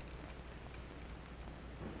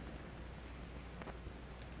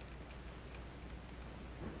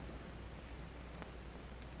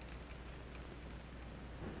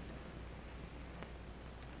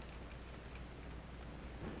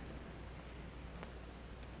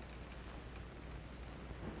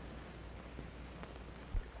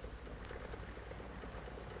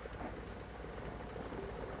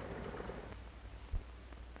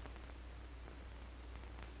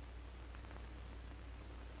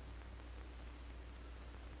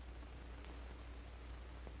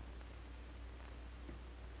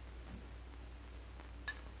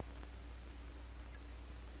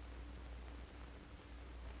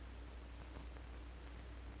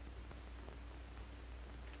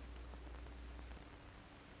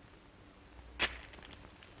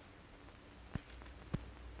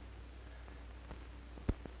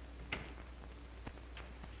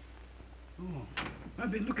 Oh, I've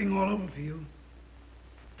been looking all over for you.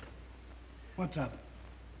 What's up?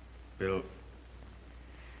 Bill,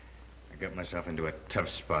 I got myself into a tough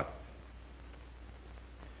spot.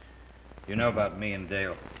 You know about me and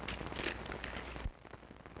Dale.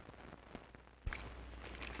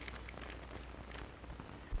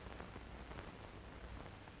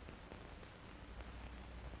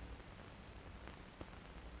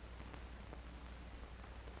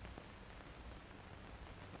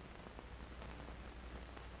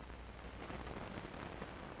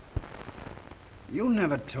 You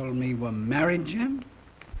never told me you were married, Jim.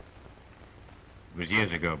 It was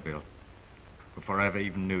years ago, Bill. Before I ever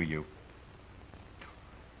even knew you.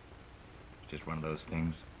 It's just one of those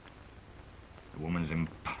things. The woman's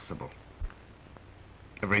impossible.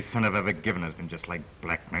 Every son I've ever given has been just like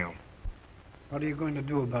blackmail. What are you going to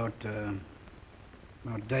do about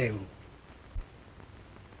Dale?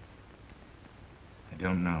 I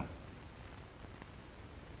don't know.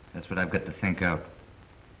 That's what I've got to think out.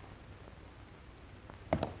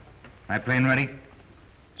 Plane ready?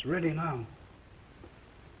 It's ready now.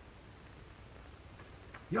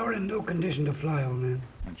 You're in no condition to fly, old man.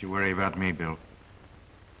 Don't you worry about me, Bill.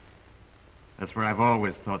 That's where I've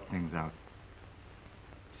always thought things out.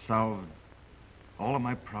 Solved all of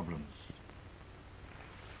my problems.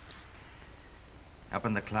 Up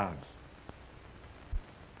in the clouds.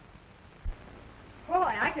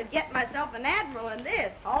 Boy, I could get myself an admiral in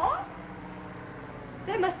this, huh?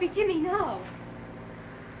 That must be Jimmy now.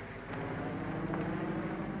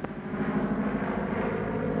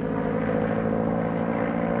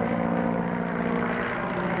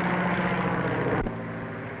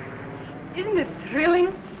 Isn't it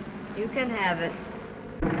thrilling? You can have it.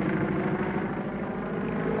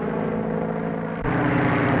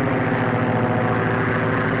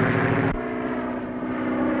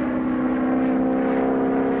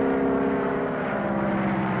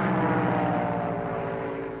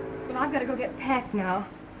 Well, I've got to go get packed now.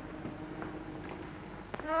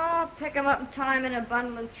 Oh, pick 'em up and tie 'em in a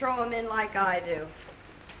bundle and throw 'em in like I do.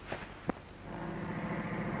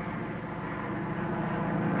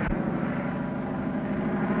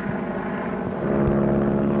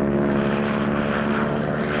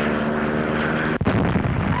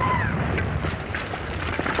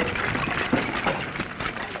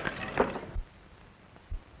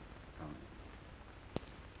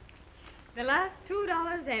 The last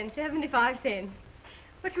 $2.75.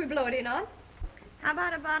 What should we blow it in on? How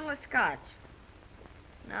about a bottle of scotch?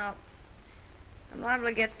 No. I'm liable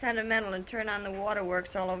to get sentimental and turn on the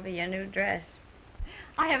waterworks all over your new dress.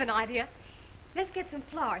 I have an idea. Let's get some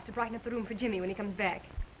flowers to brighten up the room for Jimmy when he comes back.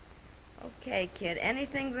 Okay, kid.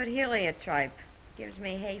 Anything but heliotrope. Gives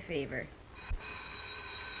me hay fever.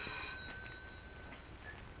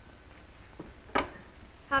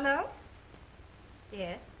 Hello?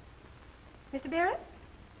 Yes? Mr. Barrett?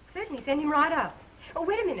 Certainly, send him right up. Oh,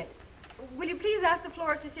 wait a minute. Will you please ask the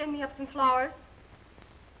florist to send me up some flowers?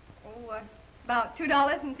 Oh, about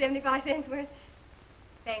 $2.75 worth.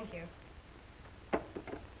 Thank you.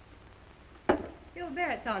 Bill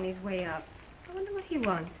Barrett's on his way up. I wonder what he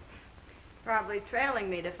wants. Probably trailing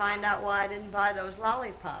me to find out why I didn't buy those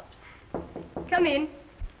lollipops. Come in.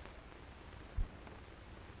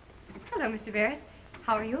 Hello, Mr. Barrett.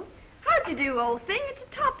 How are you? How'd you do, old thing? It's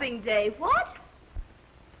a topping day. What?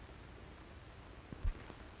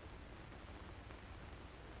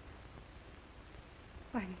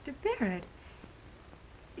 Why, Mr. Barrett.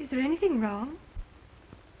 Is there anything wrong?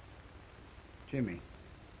 Jimmy.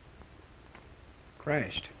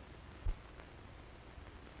 Crashed.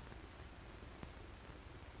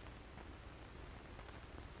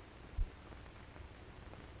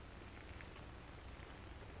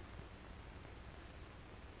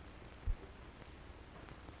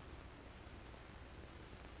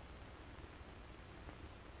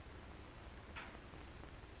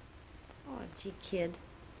 Oh, gee, kid.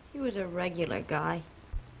 He was a regular guy.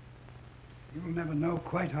 You'll never know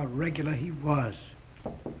quite how regular he was.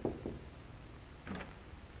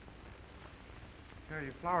 Here are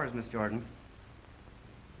your flowers, Miss Jordan.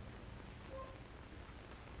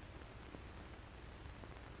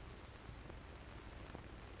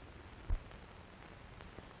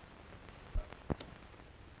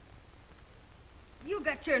 You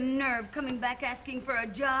got your nerve coming back asking for a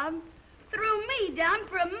job? Threw me down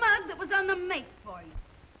for a mug that was on the make for you.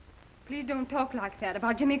 Please don't talk like that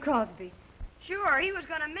about Jimmy Crosby. Sure, he was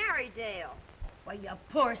going to marry Dale. Why, you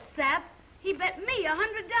poor sap. He bet me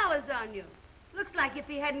 $100 on you. Looks like if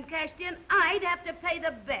he hadn't cashed in, I'd have to pay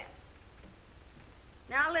the bet.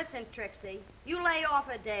 Now listen, Trixie. You lay off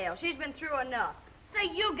of Dale. She's been through enough. Say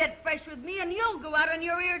you get fresh with me and you'll go out on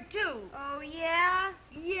your ear, too. Oh, yeah?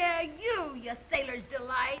 Yeah, you sailor's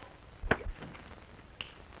delight.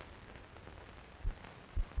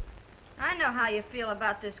 I know how you feel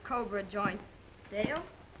about this Cobra joint, Dale.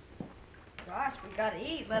 Gosh, we gotta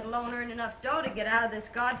eat, let alone earn enough dough to get out of this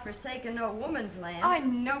godforsaken no woman's land. I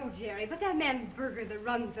know, Jerry, but that man Berger that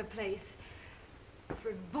runs the place, it's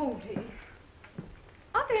revolting.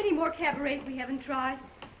 Aren't there any more cabarets we haven't tried?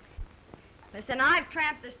 Listen, I've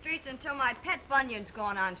tramped the streets until my pet bunion's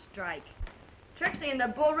gone on strike. Trixie and the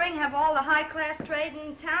bull ring have all the high-class trade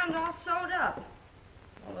in town all sewed up.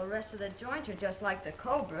 Well, the rest of the joints are just like the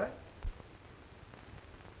Cobra.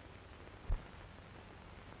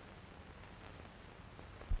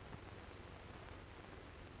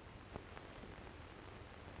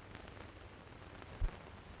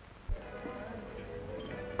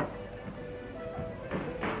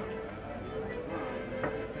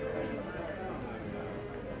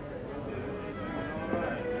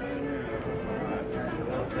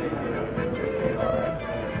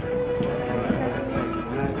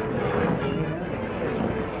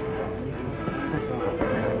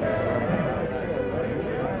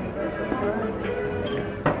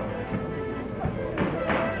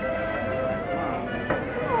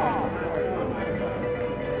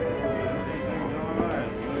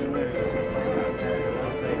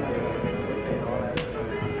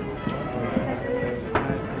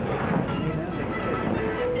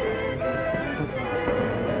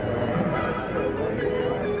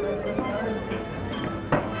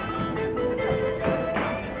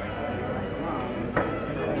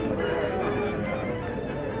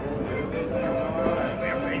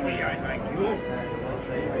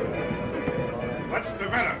 What's the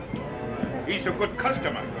matter? He's a good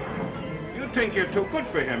customer. You think you're too good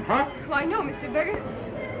for him, huh? Why, no, Mr. Berger.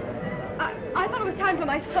 I thought it was time for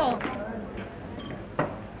my song.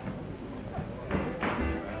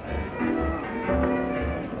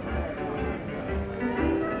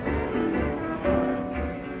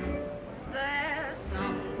 There's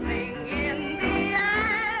something in the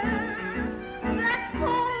air that's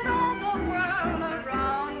pulled all the world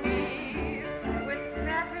around me with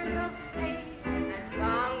breaths of faith that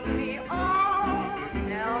found me. Oh,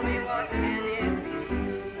 tell me what can it be?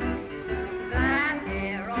 That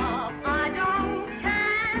air of I don't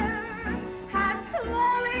care has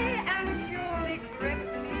slowly and surely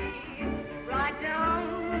gripped me right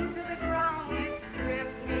down to the ground. It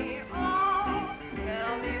stripped me. Oh,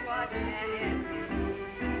 tell me what can it be?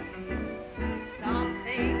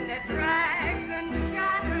 Something that drags and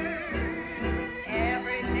shatters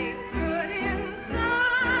everything good inside,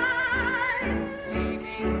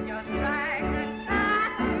 leaving just rags and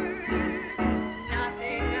tatters,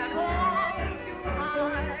 nothing at all to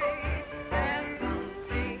hide. There's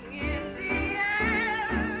something in the air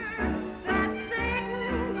that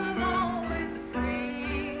sings always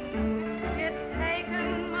free. It's taken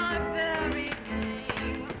my very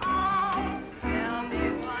being. Oh, tell me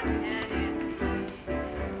what can it be?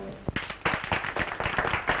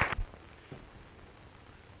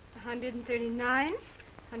 139,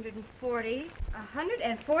 140,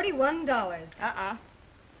 $141.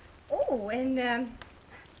 Oh, and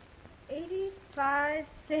 85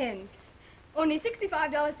 cents. Only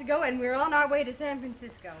 $65 to go, and we're on our way to San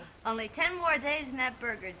Francisco. Only 10 more days in that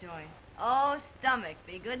burger joint. Oh, stomach,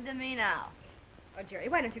 be good to me now. Oh, Jerry,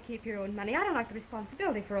 why don't you keep your own money? I don't like the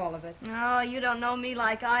responsibility for all of it. Oh, you don't know me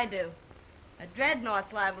like I do. A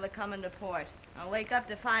dreadnought's liable to come into port. I'll wake up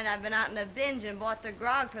to find I've been out in a binge and bought the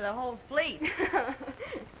grog for the whole fleet.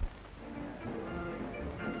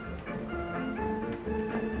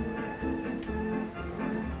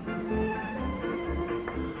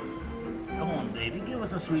 Come on, baby, give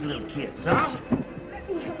us a sweet little kiss, huh?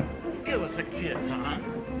 Give us a kiss, huh?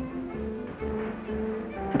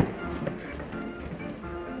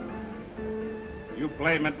 You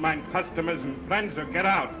blame it, mine customers and friends, or get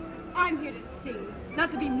out. I'm here to sing,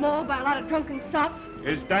 not to be mauled by a lot of drunken sots.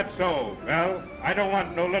 Is that so? Well, I don't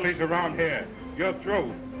want no lilies around here. You're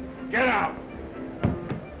through. Get out!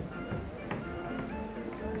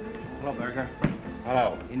 Hello, Berger.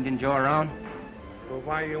 Hello. Indian Joe around? Well,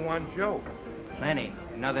 why you want Joe? Plenty.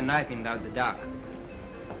 Another knifing down the dock.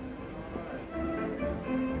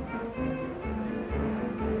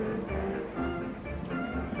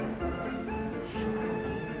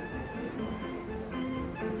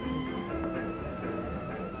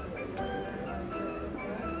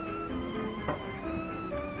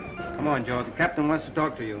 Come on, Joe. The captain wants to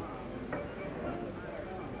talk to you.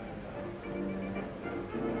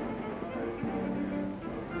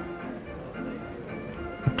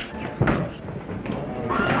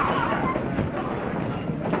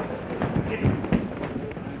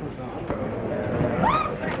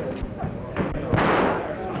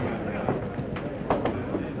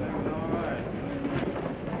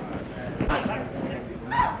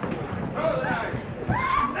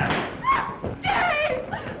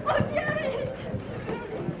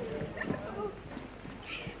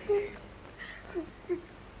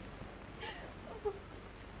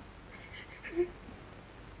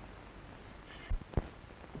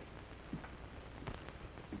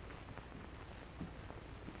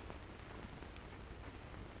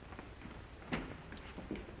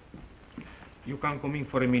 You can come in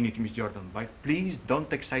for a minute, Miss Jordan, but please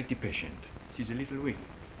don't excite the patient. She's a little weak.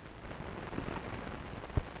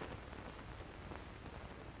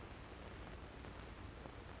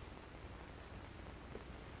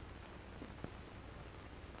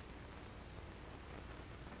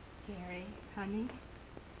 Gary, honey.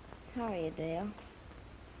 How are you, Dale?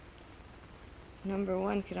 Number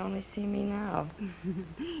one could only see me now.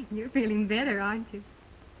 You're feeling better, aren't you?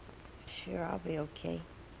 Sure, I'll be okay.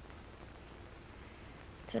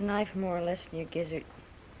 It's a knife more or less in your gizzard.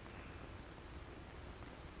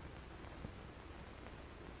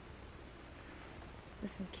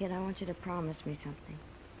 Listen, kid, I want you to promise me something.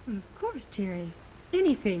 Of course, Jerry.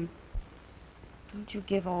 Anything. Don't you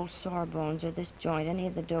give old Sawbones or this joint any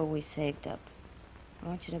of the dough we saved up. I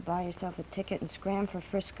want you to buy yourself a ticket and scram for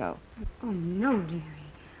Frisco. Oh, no, Jerry.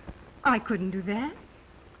 I couldn't do that.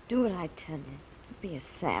 Do what I tell you. Don't be a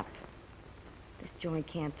sap. This joint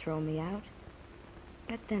can't throw me out.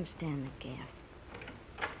 Let them stand the gaff.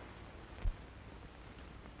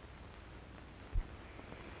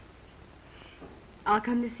 I'll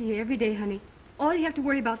come to see you every day, honey. All you have to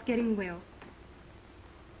worry about is getting well.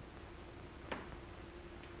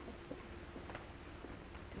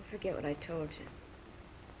 Don't forget what I told you.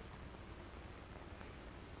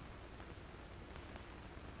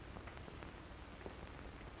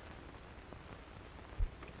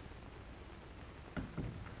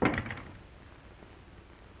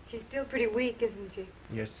 She's still pretty weak, isn't she?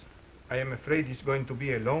 Yes. I am afraid it's going to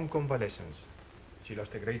be a long convalescence. She lost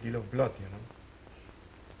a great deal of blood, you know.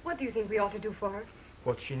 What do you think we ought to do for her?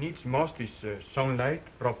 What she needs most is sunlight,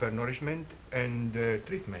 proper nourishment, and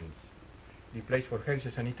treatments. The place for her is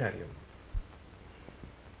a sanitarium.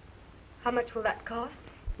 How much will that cost?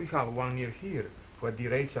 We have one near here, where the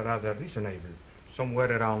rates are rather reasonable,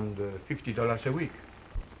 somewhere around $50 a week.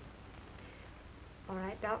 All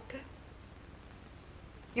right, Doctor.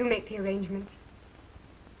 You make the arrangements.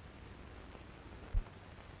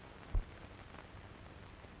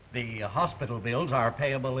 The hospital bills are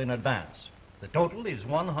payable in advance. The total is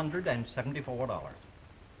 $174.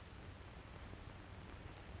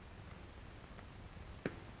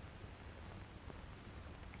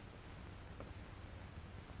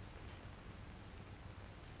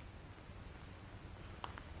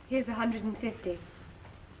 Here's 150.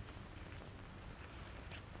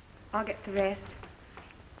 I'll get the rest.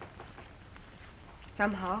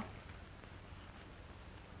 Somehow.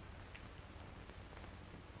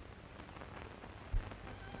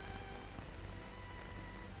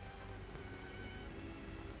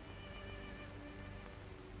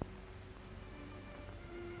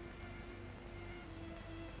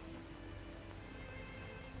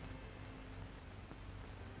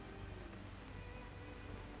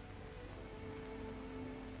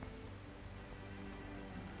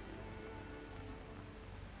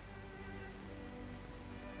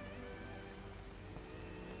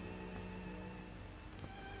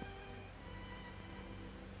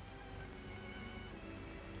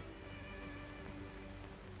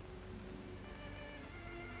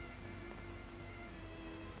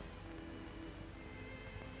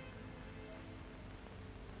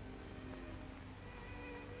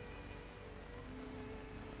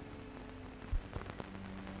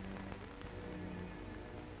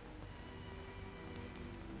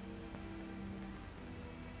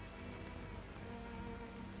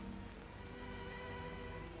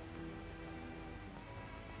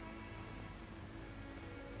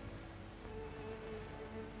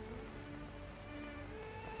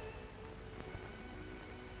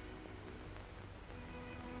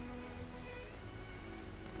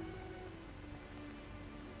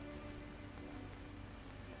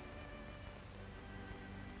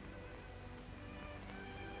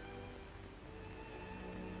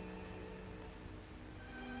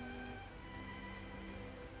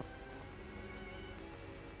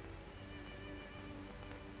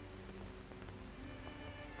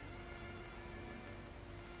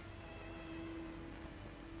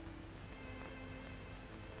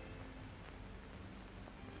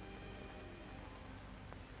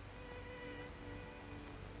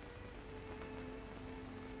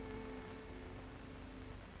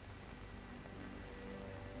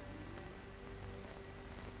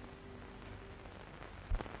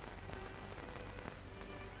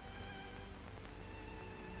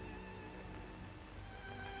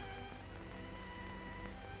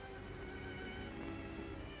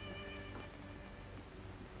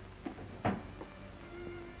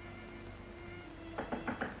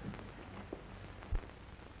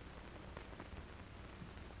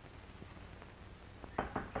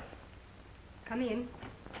 Come in.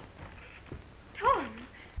 Tom!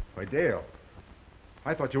 Why, Dale,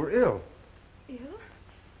 I thought you were ill. Ill?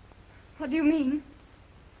 What do you mean?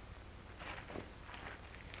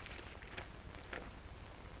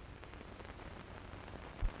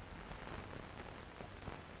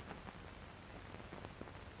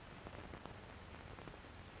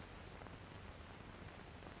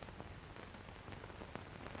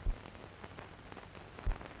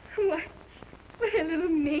 Why, little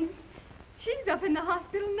Ming. She's up in the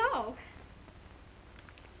hospital now.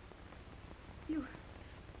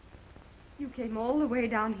 You came all the way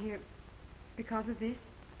down here because of this?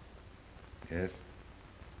 Yes.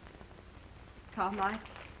 Tom,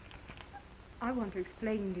 I want to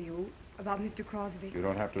explain to you about Mr. Crosby. You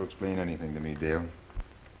don't have to explain anything to me, Dale.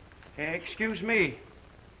 Excuse me.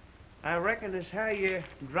 I reckon it's how you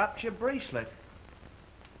dropped your bracelet.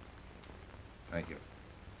 Thank you.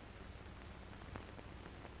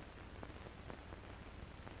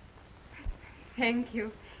 Thank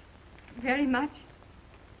you very much.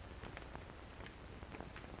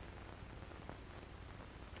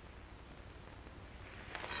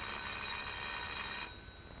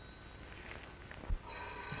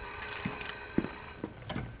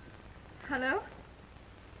 Hello?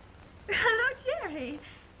 Hello, Jerry.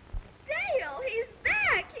 Dale, he's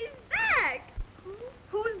back! He's back!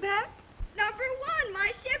 Who's back? Number 1,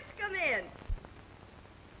 my ship's come in.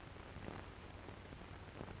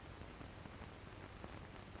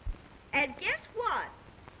 And guess what?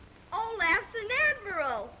 Olaf's an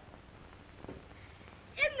admiral.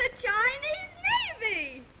 In the Chinese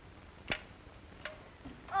Navy.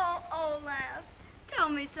 Oh, Olaf, tell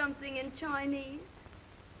me something in Chinese.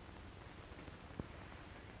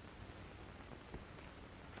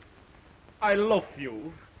 I love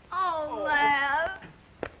you. Olaf.